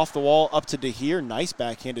 Sends it off the wall up to DeHeer. Nice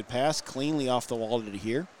backhanded pass. Cleanly off the wall to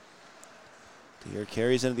DeHeer. DeHeer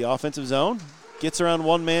carries into the offensive zone. Gets around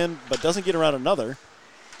one man, but doesn't get around another.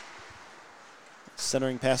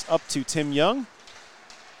 Centering pass up to Tim Young.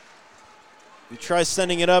 He tries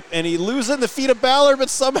sending it up, and he loses in the feet of Ballard, but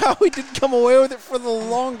somehow he didn't come away with it for the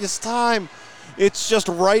longest time. It's just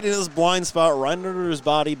right in his blind spot, right under his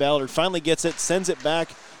body. Ballard finally gets it, sends it back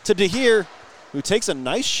to DeHeer, who takes a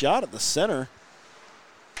nice shot at the center.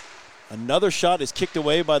 Another shot is kicked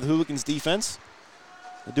away by the Hooligans defense.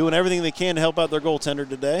 They're doing everything they can to help out their goaltender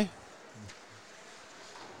today.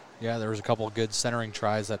 Yeah, there was a couple of good centering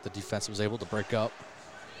tries that the defense was able to break up.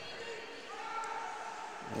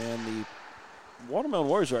 And the Watermelon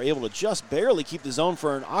Warriors are able to just barely keep the zone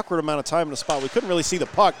for an awkward amount of time in a spot. We couldn't really see the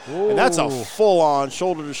puck, and that's a full-on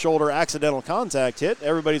shoulder-to-shoulder accidental contact hit.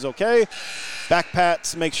 Everybody's okay. Back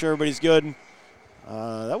pats, make sure everybody's good.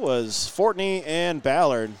 That was Fortney and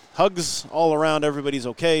Ballard. Hugs all around, everybody's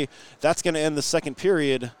okay. That's going to end the second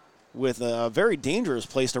period with a very dangerous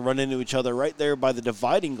place to run into each other right there by the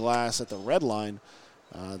dividing glass at the red line.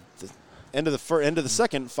 The end of the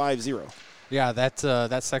second, 5-0. Yeah,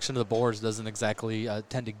 that section of the boards doesn't exactly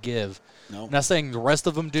tend to give. No. I'm not saying the rest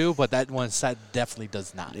of them do, but that one set definitely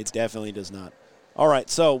does not. It definitely does not. All right,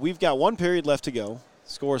 so we've got one period left to go.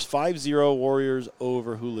 Scores 5-0 Warriors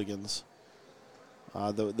over Hooligans.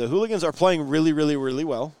 The Hooligans are playing really, really, really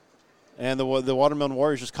well. And the Watermelon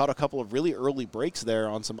Warriors just caught a couple of really early breaks there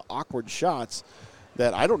on some awkward shots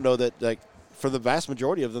that I don't know that, like, for the vast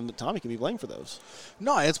majority of them, that Tommy can be blamed for those.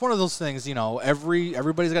 No, it's one of those things, you know,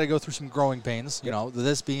 everybody's got to go through some growing pains. You know,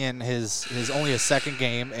 this being his only his second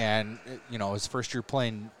game and, you know, his first year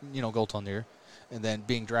playing, you know, goaltender, and then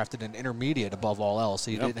being drafted in intermediate above all else.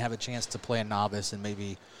 So he didn't have a chance to play a novice and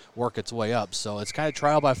maybe work its way up. So it's kind of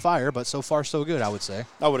trial by fire, but so far so good, I would say.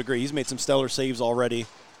 I would agree. He's made some stellar saves already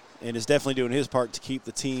and is definitely doing his part to keep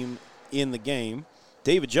the team in the game.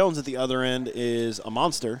 David Jones at the other end is a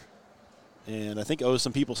monster. And I think owes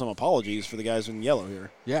some people some apologies for the guys in yellow here.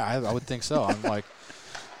 Yeah, I would think so. I'm like,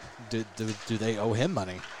 do they owe him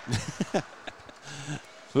money?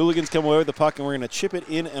 Hooligans come away with the puck, and we're going to chip it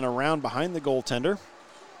in and around behind the goaltender.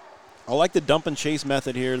 I like the dump and chase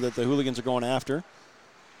method here that the Hooligans are going after.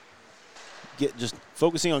 Just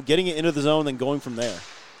focusing on getting it into the zone, then going from there.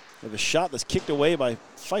 We have a shot that's kicked away by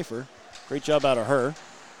Pfeiffer. Great job out of her.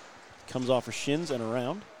 Comes off her shins and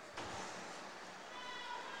around.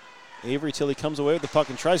 Avery Tilley comes away with the puck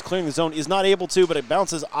and tries clearing the zone. Is not able to, but it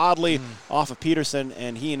bounces oddly off of Peterson,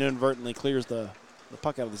 and he inadvertently clears the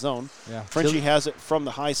puck out of the zone. Yeah. Frenchie has it from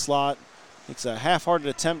the high slot. It's a half-hearted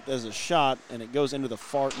attempt as a shot, and it goes into the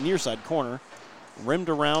far near side corner. Rimmed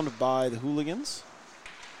around by the Hooligans.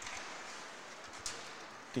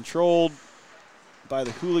 Controlled by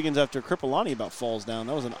the Hooligans after Kripalani about falls down.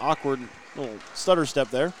 That was an awkward little stutter step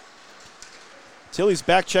there. Tilley's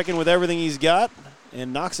back checking with everything he's got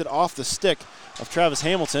and knocks it off the stick of Travis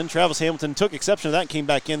Hamilton. Travis Hamilton took exception to that and came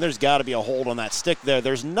back in. There's got to be a hold on that stick there.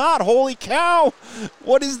 There's not. Holy cow.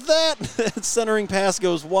 What is that? Centering pass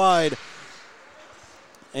goes wide.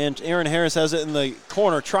 And Aaron Harris has it in the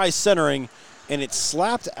corner, tries centering, and it's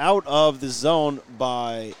slapped out of the zone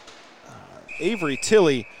by Avery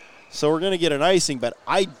Tilley. So we're going to get an icing, but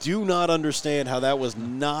I do not understand how that was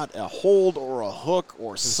not a hold or a hook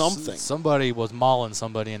or something. Somebody was mauling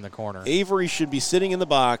somebody in the corner. Avery should be sitting in the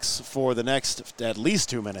box for the next at least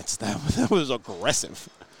 2 minutes. That was aggressive.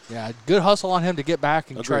 Yeah, good hustle on him to get back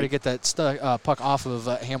and try to get that puck off of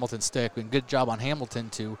Hamilton's stick. And good job on Hamilton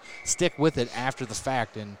to stick with it after the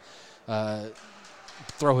fact and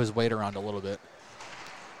throw his weight around a little bit.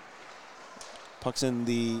 Puck's in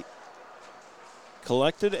the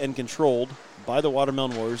collected and controlled by the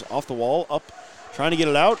Watermelon Warriors off the wall, up, trying to get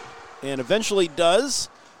it out, and eventually does.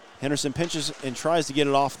 Henderson pinches and tries to get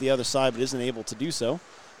it off the other side, but isn't able to do so.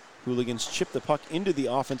 Hooligans chip the puck into the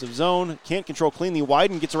offensive zone. Can't control cleanly.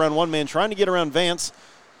 Widen gets around one man, trying to get around Vance.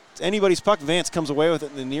 It's anybody's puck. Vance comes away with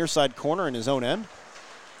it in the near side corner in his own end.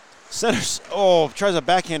 Centers, tries a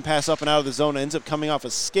backhand pass up and out of the zone. Ends up coming off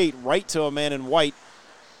a skate right to a man in white.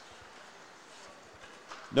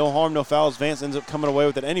 No harm, no fouls. Vance ends up coming away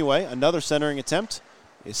with it anyway. Another centering attempt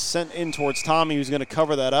is sent in towards Tommy, who's going to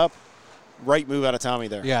cover that up. Right move out of Tommy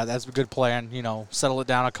there. Yeah, that's a good plan. You know, settle it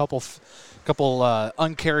down. A couple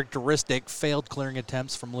uncharacteristic failed clearing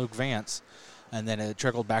attempts from Luke Vance, and then it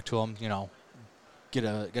trickled back to him. You know, get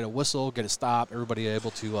a whistle, get a stop. Everybody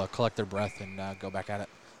able to collect their breath and go back at it.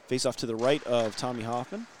 Face off to the right of Tommy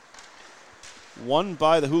Hoffman. Won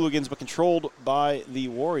by the Hooligans, but controlled by the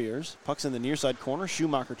Warriors. Puck's in the near side corner.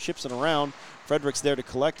 Schumacher chips it around. Frederick's there to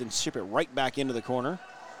collect and ship it right back into the corner.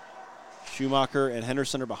 Schumacher and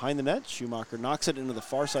Henderson are behind the net. Schumacher knocks it into the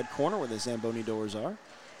far side corner where the Zamboni doors are.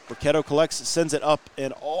 Burketto collects, sends it up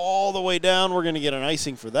and all the way down. We're going to get an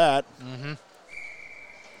icing for that. Mm-hmm. A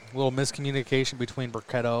little miscommunication between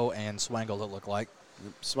Burketto and Swangle, it looked like.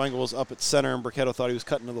 Swangle was up at center, and Burketto thought he was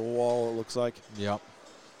cutting to the wall, it looks like. Yep.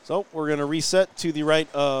 So we're going to reset to the right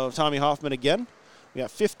of Tommy Hoffman again. We got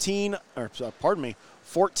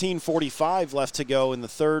 14:45 left to go in the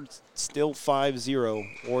third. Still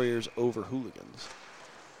 5-0 Warriors over Hooligans.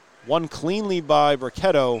 Won cleanly by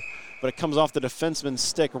Burketto, but it comes off the defenseman's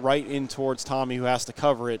stick right in towards Tommy, who has to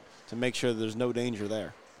cover it to make sure that there's no danger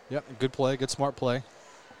there. Yep, good play, good smart play.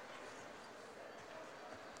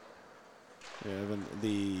 Yeah, then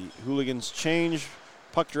the Hooligans change.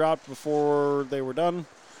 Puck dropped before they were done.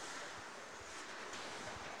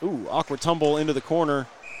 Ooh, awkward tumble into the corner.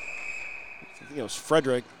 I think it was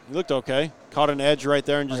Frederick. He looked okay. Caught an edge right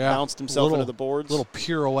there and just bounced himself into the boards. Little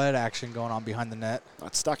pirouette action going on behind the net.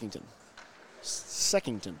 That's Stockington.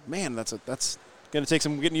 Seckington. Man, that's going to take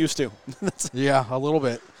some getting used to. Yeah, a little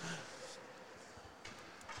bit.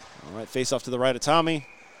 All right, face off to the right of Tommy.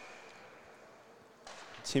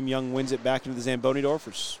 Tim Young wins it back into the Zamboni door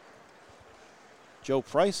for Joe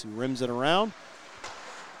Price, who rims it around.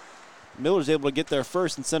 Miller's able to get there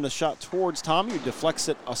first and send a shot towards Tommy, who deflects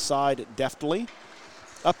it aside deftly.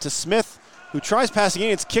 Up to Smith, who tries passing in.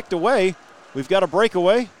 It's kicked away. We've got a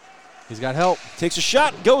breakaway. He's got help. Takes a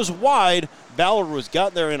shot, goes wide. Ballard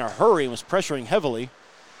got there in a hurry and was pressuring heavily.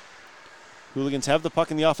 Hooligans have the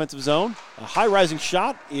puck in the offensive zone. A high-rising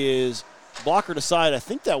shot is blockered aside. I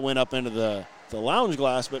think that went up into the lounge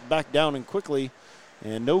glass, but back down and quickly.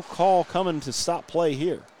 And no call coming to stop play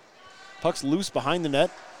here. Puck's loose behind the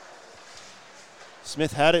net.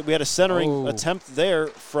 Smith had it. We had a centering attempt there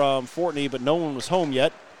from Fortney, but no one was home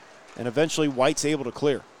yet. And eventually White's able to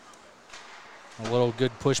clear. A little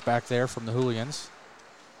good push back there from the Hooligans.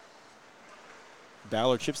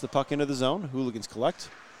 Ballard chips the puck into the zone. Hooligans collect.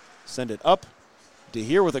 Send it up.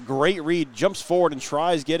 DeHere with a great read. Jumps forward and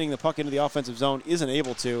tries getting the puck into the offensive zone. Isn't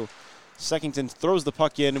able to. Seckington throws the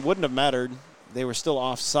puck in. It wouldn't have mattered. They were still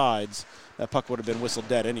offsides. That puck would have been whistled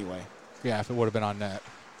dead anyway. Yeah, if it would have been on net.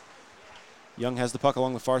 Young has the puck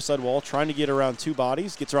along the far side wall, trying to get around two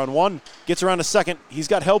bodies. Gets around one, gets around a second. He's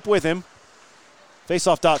got help with him.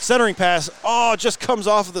 Face-off dot, centering pass. Oh, just comes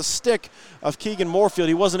off of the stick of Keegan Moorfield.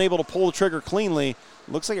 He wasn't able to pull the trigger cleanly.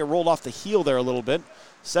 Looks like it rolled off the heel there a little bit.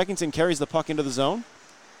 Seckington carries the puck into the zone.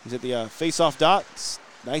 He's at the face-off dot.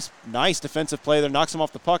 Nice defensive play there. Knocks him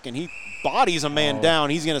off the puck, and he bodies a man down.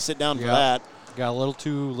 He's going to sit down for that. Got a little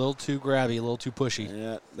too grabby, a little too pushy.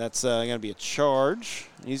 Yeah, that's going to be a charge.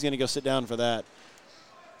 He's going to go sit down for that.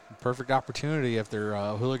 Perfect opportunity if their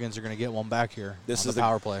Hooligans are going to get one back here. This is the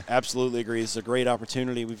power play. Absolutely agree. This is a great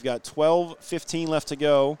opportunity. We've got 12:15 left to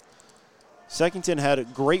go. Seckington had a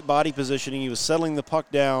great body positioning. He was settling the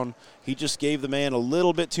puck down. He just gave the man a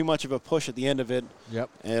little bit too much of a push at the end of it. Yep.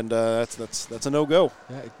 And that's a no-go.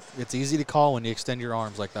 Yeah, it's easy to call when you extend your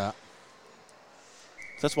arms like that.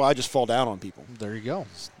 That's why I just fall down on people. There you go.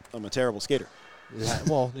 I'm a terrible skater. Yeah,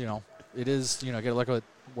 well, it is, got to look at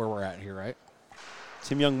where we're at here, right?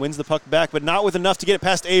 Tim Young wins the puck back, but not with enough to get it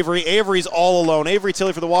past Avery. Avery's all alone. Avery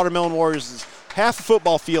Tilley for the Watermelon Warriors is half the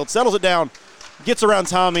football field, settles it down, gets around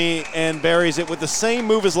Tommy, and buries it with the same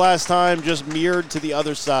move as last time, just mirrored to the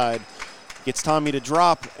other side. Gets Tommy to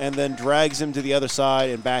drop and then drags him to the other side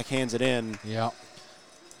and backhands it in. Yeah.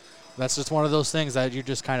 That's just one of those things that you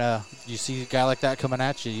just kind of, you see a guy like that coming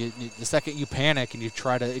at you, the second you panic and you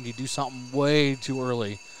do something way too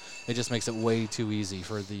early, it just makes it way too easy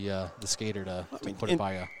for the skater to put it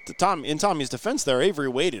by you. In Tommy's defense there, Avery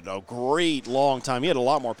waited a great long time. He had a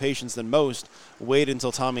lot more patience than most. Waited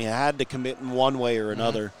until Tommy had to commit in one way or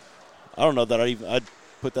another. I don't know that I'd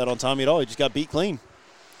put that on Tommy at all. He just got beat clean.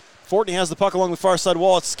 Fortney has the puck along the far side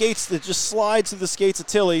wall. It just slides through the skates of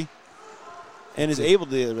Tilley and is able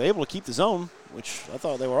to keep the zone, which I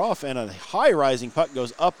thought they were off. And a high-rising puck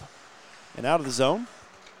goes up and out of the zone.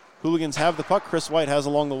 Hooligans have the puck. Chris White has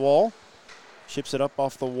along the wall. Chips it up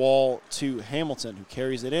off the wall to Hamilton, who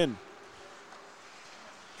carries it in.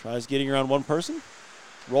 Tries getting around one person.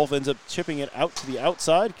 Rolf ends up chipping it out to the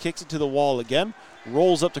outside, kicks it to the wall again,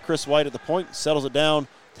 rolls up to Chris White at the point, settles it down,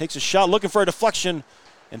 takes a shot, looking for a deflection,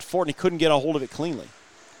 and Fortney couldn't get a hold of it cleanly.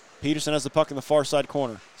 Peterson has the puck in the far side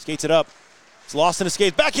corner. Skates it up. It's lost in his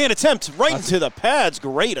skate. Backhand attempt right into the pads.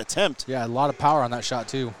 Great attempt. Yeah, a lot of power on that shot,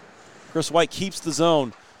 too. Chris White keeps the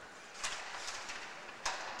zone.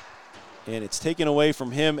 And it's taken away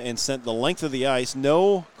from him and sent the length of the ice.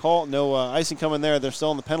 No call, no icing coming there. They're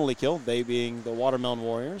still on the penalty kill, they being the Watermelon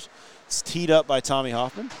Warriors. It's teed up by Tommy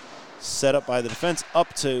Hoffman. Set up by the defense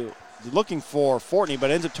up to looking for Fortney,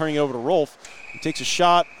 but ends up turning it over to Rolf. He takes a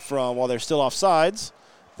shot from while they're still offsides.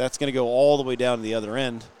 That's going to go all the way down to the other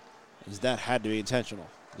end. That had to be intentional.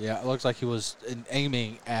 Yeah, it looks like he was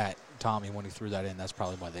aiming at Tommy when he threw that in. That's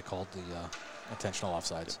probably why they called the intentional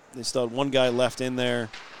offsides. They still had one guy left in there.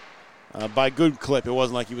 By good clip, it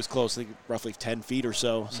wasn't like he was close. I think roughly 10 feet or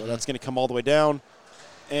so. So that's going to come all the way down.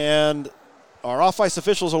 And our off-ice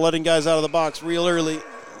officials are letting guys out of the box real early.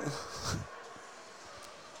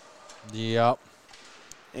 Yep.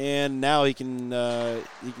 And now he can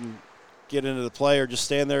get into the play or just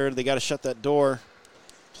stand there. They got to shut that door.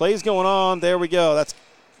 Play's going on. There we go. That's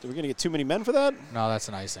we going to get too many men for that? No, that's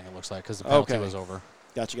an icing, it looks like, because the penalty was over.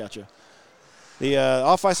 Gotcha. The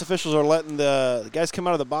off-ice officials are letting the guys come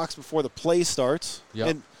out of the box before the play starts. Yep.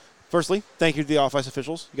 And firstly, thank you to the off-ice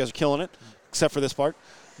officials. You guys are killing it, except for this part.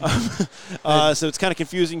 So it's kind of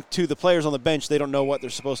confusing to the players on the bench. They don't know what they're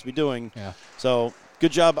supposed to be doing. Yeah. So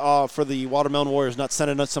good job for the Watermelon Warriors not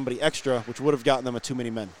sending us somebody extra, which would have gotten them a too many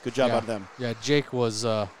men. Good job out of them. Yeah, Jake was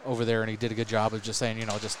over there, and he did a good job of just saying,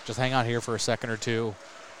 just hang on here for a second or two,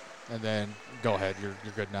 and then go ahead. You're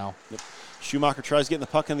good now. Yep. Schumacher tries getting the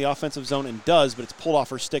puck in the offensive zone and does, but it's pulled off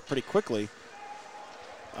her stick pretty quickly.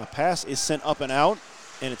 A pass is sent up and out,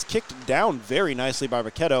 and it's kicked down very nicely by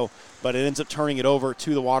Ricchetto, but it ends up turning it over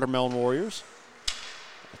to the Watermelon Warriors.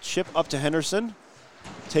 A chip up to Henderson,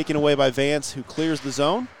 taken away by Vance, who clears the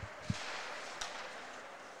zone.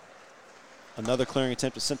 Another clearing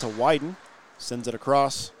attempt is sent to Wyden, sends it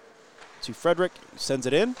across to Frederick, sends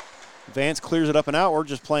it in. Vance clears it up and out. We're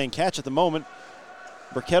just playing catch at the moment.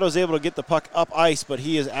 Ricchetto's able to get the puck up ice, but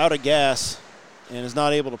he is out of gas and is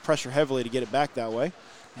not able to pressure heavily to get it back that way.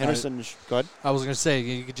 Henderson, go ahead. I was going to say,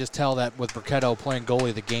 you could just tell that with Ricchetto playing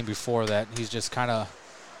goalie the game before that, he's just kind of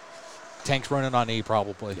tanks running on E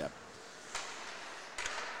probably. Yeah.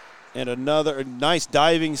 And another nice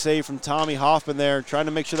diving save from Tommy Hoffman there, trying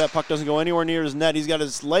to make sure that puck doesn't go anywhere near his net. He's got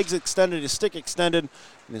his legs extended, his stick extended,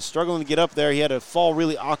 and is struggling to get up there. He had to fall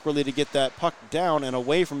really awkwardly to get that puck down and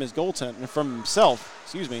away from his goaltender, from himself.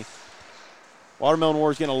 Watermelon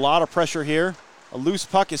Warriors getting a lot of pressure here. A loose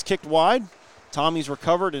puck is kicked wide. Tommy's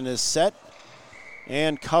recovered and is set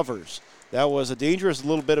and covers. That was a dangerous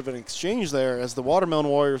little bit of an exchange there as the Watermelon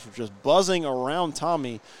Warriors were just buzzing around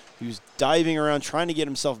Tommy. He was diving around trying to get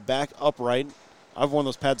himself back upright. I've worn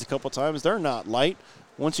those pads a couple times. They're not light.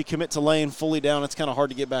 Once you commit to laying fully down, it's kind of hard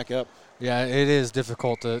to get back up. Yeah, it is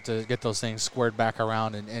difficult to get those things squared back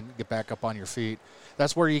around and get back up on your feet.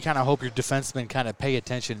 That's where you kind of hope your defensemen kind of pay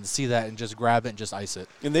attention and see that and just grab it and just ice it.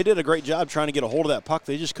 And they did a great job trying to get a hold of that puck.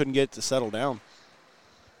 They just couldn't get it to settle down.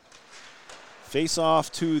 Face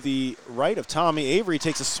off to the right of Tommy. Avery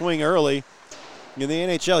takes a swing early. In the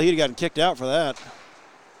NHL, he'd have gotten kicked out for that.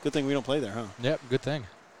 Good thing we don't play there, huh? Yep, good thing.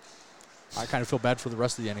 I kind of feel bad for the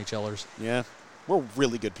rest of the NHLers. Yeah, we're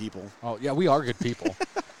really good people. Oh, yeah, we are good people.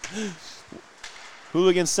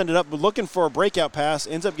 Hooligans send it up, looking for a breakout pass.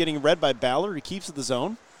 Ends up getting read by Ballard. He keeps it the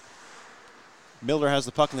zone. Miller has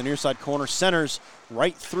the puck in the near side corner. Centers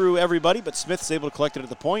right through everybody, but Smith's able to collect it at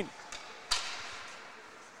the point.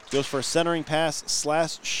 Goes for a centering pass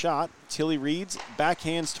 / shot. Tilly reads,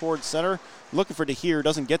 backhands towards center. Looking for DeHeer,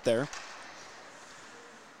 doesn't get there.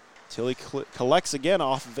 Tilly collects again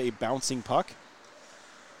off of a bouncing puck.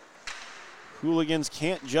 Hooligans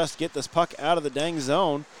can't just get this puck out of the dang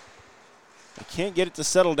zone. They can't get it to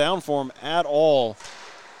settle down for him at all.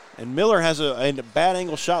 And Miller has a bad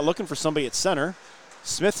angle shot looking for somebody at center.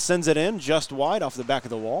 Smith sends it in just wide off the back of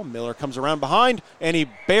the wall. Miller comes around behind, and he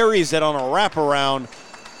buries it on a wraparound.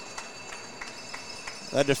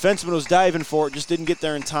 That defenseman was diving for it, just didn't get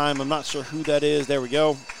there in time. I'm not sure who that is. There we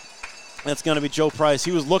go. That's going to be Joe Price.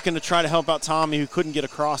 He was looking to try to help out Tommy, who couldn't get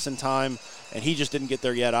across in time, and he just didn't get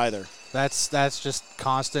there yet either. That's just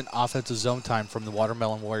constant offensive zone time from the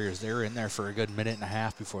Watermelon Warriors. They were in there for a good minute and a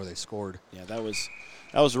half before they scored. Yeah, that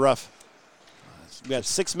was rough. We got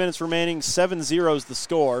 6 minutes remaining. 7-0 is the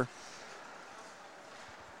score.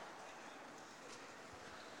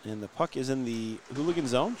 And the puck is in the Hooligan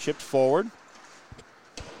zone, chipped forward.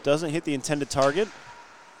 Doesn't hit the intended target.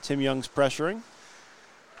 Tim Young's pressuring.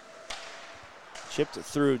 Chipped it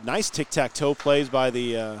through. Nice tic-tac-toe plays by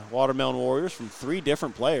the Watermelon Warriors from 3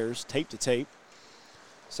 different players, tape to tape.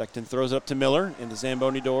 Sexton throws it up to Miller into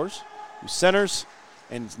Zamboni doors, who centers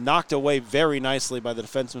and is knocked away very nicely by the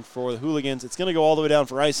defenseman for the Hooligans. It's going to go all the way down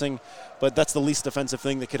for icing, but that's the least defensive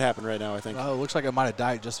thing that could happen right now, I think. Oh, it looks like it might have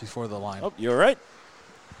died just before the line. Oh, you're right.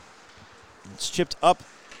 It's chipped up.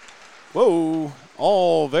 Whoa,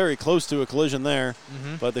 all very close to a collision there,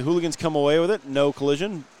 but the Hooligans come away with it. No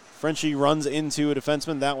collision. Frenchie runs into a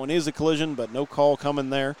defenseman. That one is a collision, but no call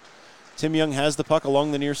coming there. Tim Young has the puck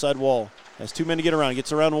along the near side wall. Has 2 men to get around.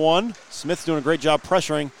 Gets around one. Smith's doing a great job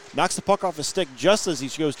pressuring. Knocks the puck off his stick just as he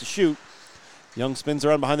goes to shoot. Young spins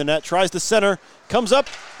around behind the net. Tries to center. Comes up.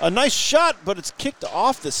 A nice shot, but it's kicked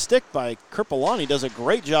off the stick by Kripalani. Does a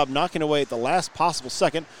great job knocking away at the last possible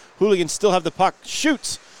second. Hooligans still have the puck.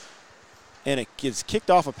 Shoots. And it gets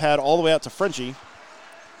kicked off a pad all the way out to Frenchie.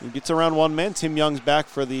 He gets around one man. Tim Young's back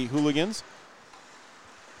for the Hooligans.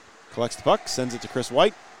 Collects the puck, sends it to Chris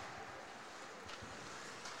White.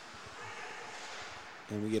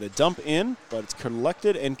 And we get a dump in, but it's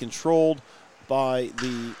collected and controlled by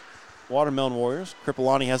the Watermelon Warriors.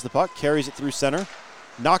 Kripalani has the puck, carries it through center.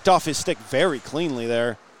 Knocked off his stick very cleanly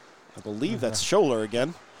there. I believe that's Scholler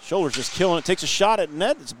again. Scholler's just killing it. Takes a shot at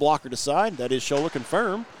net. It's blocker to side. That is Scholler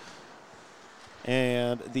confirmed.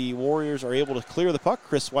 And the Warriors are able to clear the puck.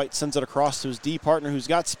 Chris White sends it across to his D partner who's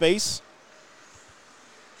got space.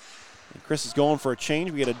 And Chris is going for a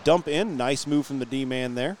change. We get a dump in. Nice move from the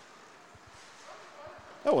D-man there.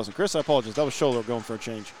 That wasn't Chris. I apologize. That was Scholler going for a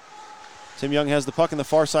change. Tim Young has the puck in the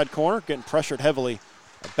far side corner, getting pressured heavily.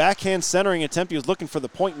 A backhand centering attempt. He was looking for the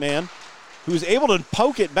point man, who's able to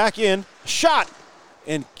poke it back in. Shot!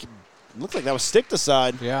 And looks like that was stick to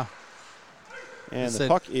side. Yeah. And the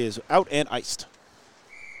puck is out and iced.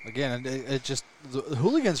 Again, the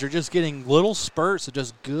Hooligans are just getting little spurts of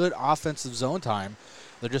just good offensive zone time.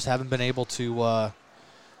 They just haven't been able to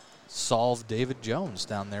solve David Jones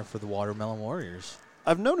down there for the Watermelon Warriors.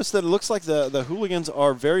 I've noticed that it looks like the Hooligans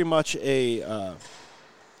are very much a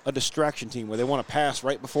distraction team where they want to pass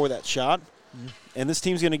right before that shot. Mm-hmm. And this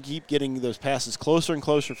team's going to keep getting those passes closer and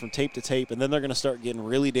closer from tape to tape, and then they're going to start getting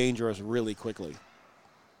really dangerous really quickly.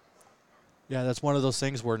 Yeah, that's one of those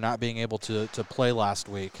things where not being able to play last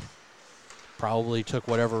week probably took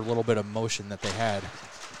whatever little bit of motion that they had.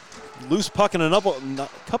 Loose puck and a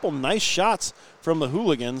couple nice shots from the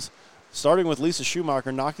Hooligans, starting with Lisa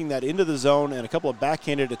Schumacher knocking that into the zone and a couple of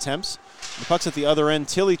backhanded attempts. The puck's at the other end.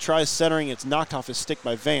 Tilly tries centering. It's knocked off his stick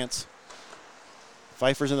by Vance.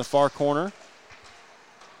 Pfeiffer's in the far corner.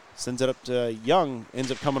 Sends it up to Young.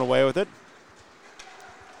 Ends up coming away with it.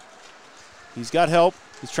 He's got help.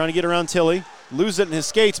 He's trying to get around Tilly. Loses it in his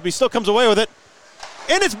skates, but he still comes away with it.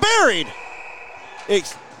 And it's buried!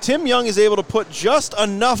 Tim Young is able to put just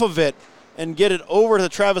enough of it and get it over to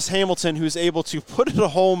Travis Hamilton, who's able to put it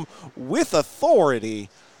home with authority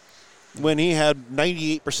when he had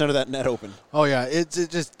 98% of that net open. Oh, yeah. It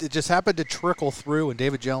just happened to trickle through, and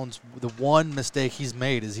David Jones, the one mistake he's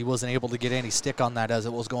made is he wasn't able to get any stick on that as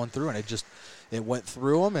it was going through, and it went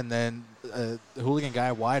through him, and then the Hooligan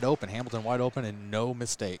guy wide open, Hamilton wide open, and no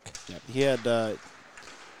mistake. Yeah, he had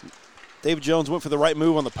David Jones went for the right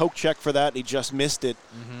move on the poke check for that. He just missed it,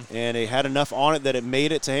 and he had enough on it that it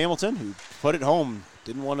made it to Hamilton, who put it home.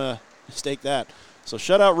 Didn't want to mistake that. So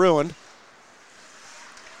shutout ruined.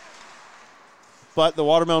 But the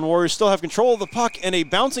Watermelon Warriors still have control of the puck, and a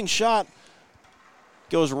bouncing shot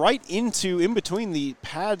goes right in between the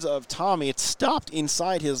pads of Tommy. It stopped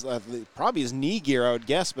inside his, probably his knee gear, I would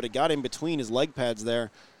guess, but it got in between his leg pads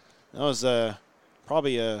there. That was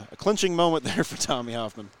probably a clinching moment there for Tommy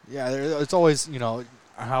Hoffman. Yeah, it's always,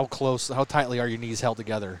 how tightly are your knees held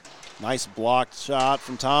together. Nice blocked shot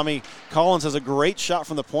from Tommy. Collins has a great shot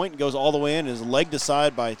from the point and goes all the way in. His leg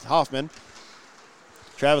aside by Hoffman.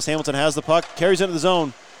 Travis Hamilton has the puck, carries into the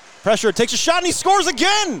zone. Pressure, takes a shot, and he scores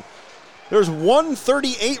again! There's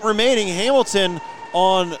 1:38 remaining. Hamilton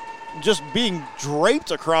on just being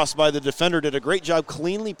draped across by the defender. Did a great job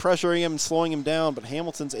cleanly pressuring him and slowing him down, but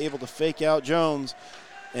Hamilton's able to fake out Jones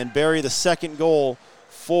and bury the second goal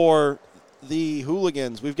for the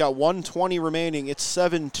Hooligans. We've got 1:20 remaining. It's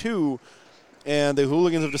 7-2, and the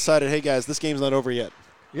Hooligans have decided, hey, guys, this game's not over yet.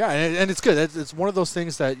 Yeah, and it's good. It's one of those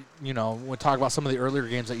things that, when we talk about some of the earlier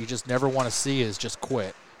games that you just never want to see is just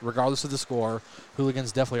quit. Regardless of the score,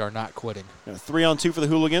 Hooligans definitely are not quitting. 3-on-2 for the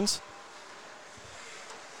Hooligans.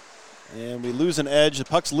 And we lose an edge. The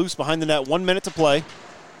puck's loose behind the net. 1 minute to play.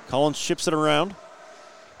 Collins chips it around.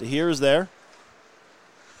 DeHeer is there.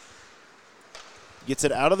 Gets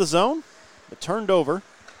it out of the zone, but turned over.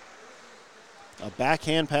 A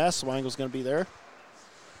backhand pass. Swangle's going to be there.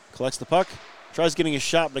 Collects the puck. Tries getting a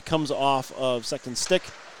shot, but it comes off of second stick.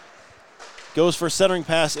 Goes for a centering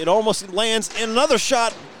pass. It almost lands. And another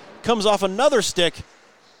shot comes off another stick.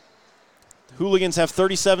 The Hooligans have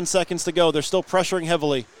 37 seconds to go. They're still pressuring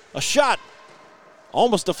heavily. A shot.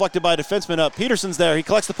 Almost deflected by a defenseman up. Peterson's there. He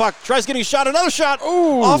collects the puck. Tries getting a shot. Another shot.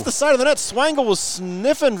 Ooh. Off the side of the net. Swangle was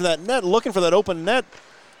sniffing that net, looking for that open net.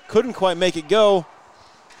 Couldn't quite make it go.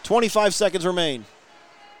 25 seconds remain.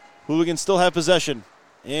 Hooligans still have possession.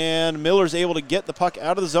 And Miller's able to get the puck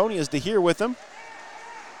out of the zone. He has DeHeer with him.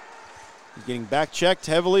 He's getting back checked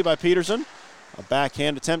heavily by Peterson. A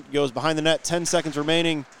backhand attempt goes behind the net. 10 seconds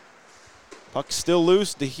remaining. Puck still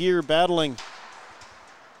loose. DeHeer battling.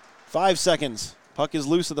 5 seconds. Puck is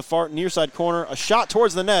loose at the far near side corner. A shot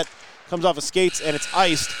towards the net. Comes off his skates, and it's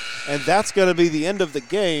iced. And that's going to be the end of the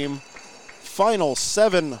game. Final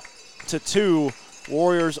 7-2.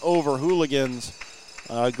 Warriors over Hooligans.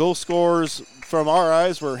 Goal scorers from our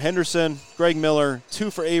eyes were Henderson, Greg Miller, 2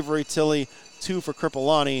 for Avery Tilly, 2 for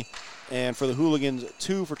Kripalani, and for the Hooligans,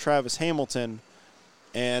 2 for Travis Hamilton.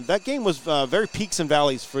 And that game was very peaks and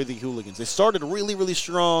valleys for the Hooligans. They started really, really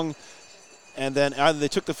strong, and then either they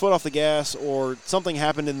took the foot off the gas or something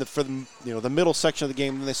happened in the middle section of the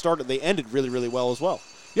game. And they ended really, really well as well.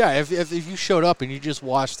 Yeah, if you showed up and you just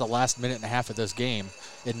watched the last minute and a half of this game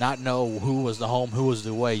and not know who was the home, who was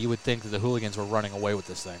the away, you would think that the Hooligans were running away with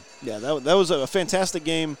this thing. Yeah, that was a fantastic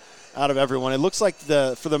game out of everyone. It looks like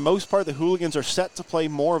for the most part the Hooligans are set to play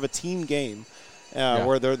more of a team game.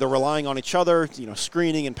 Where they're relying on each other,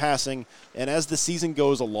 screening and passing. And as the season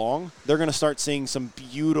goes along, they're going to start seeing some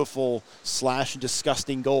beautiful /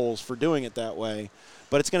 disgusting goals for doing it that way.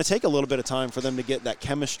 But it's going to take a little bit of time for them to get that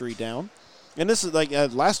chemistry down. And this is like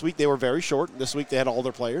last week they were very short. This week they had all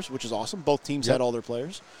their players, which is awesome. Both teams had all their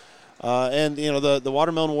players. And the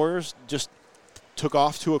Watermelon Warriors just took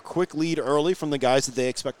off to a quick lead early from the guys that they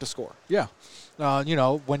expect to score. Yeah.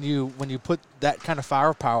 When you put that kind of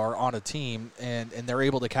firepower on a team and they're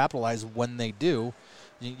able to capitalize when they do,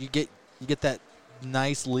 you get that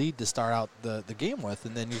nice lead to start out the game with,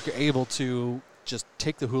 and then you're able to just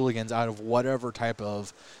take the Hooligans out of whatever type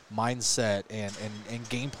of mindset and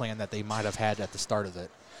game plan that they might have had at the start of it.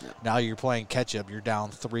 Yeah. Now you're playing catch-up. You're down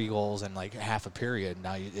 3 goals in like half a period.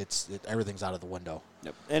 Now everything's out of the window.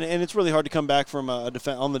 Yep. And it's really hard to come back from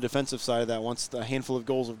on the defensive side of that once a handful of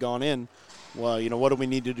goals have gone in. Well, what do we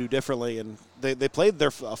need to do differently? And they played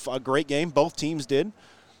a great game. Both teams did.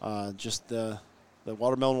 Just the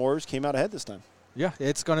Watermelon Warriors came out ahead this time. Yeah,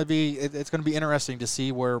 it's going to be interesting to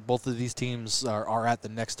see where both of these teams are at the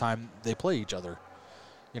next time they play each other.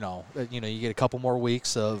 You get a couple more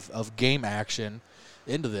weeks of game action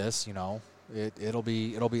into this. It'll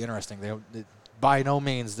be interesting. By no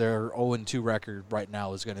means their 0-2 record right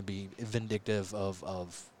now is going to be vindictive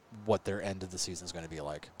of what their end of the season is going to be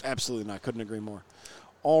like. Absolutely not. Couldn't agree more.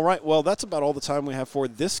 All right. Well, that's about all the time we have for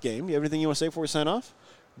this game. You have anything you want to say before we sign off?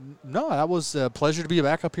 No, that was a pleasure to be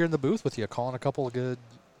back up here in the booth with you, calling a couple of good,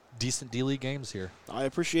 decent D-League games here. I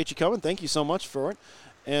appreciate you coming. Thank you so much for it.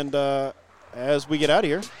 And as we get out of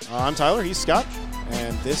here, I'm Tyler. He's Scott.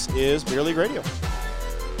 And this is Beer League Radio.